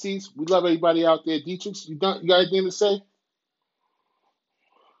all the deceased. We love everybody out there. Dietrich, you got anything to say?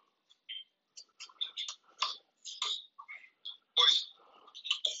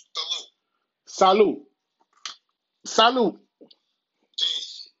 Salute. Salute.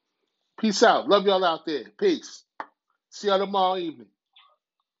 Peace out. Love y'all out there. Peace. See y'all tomorrow evening.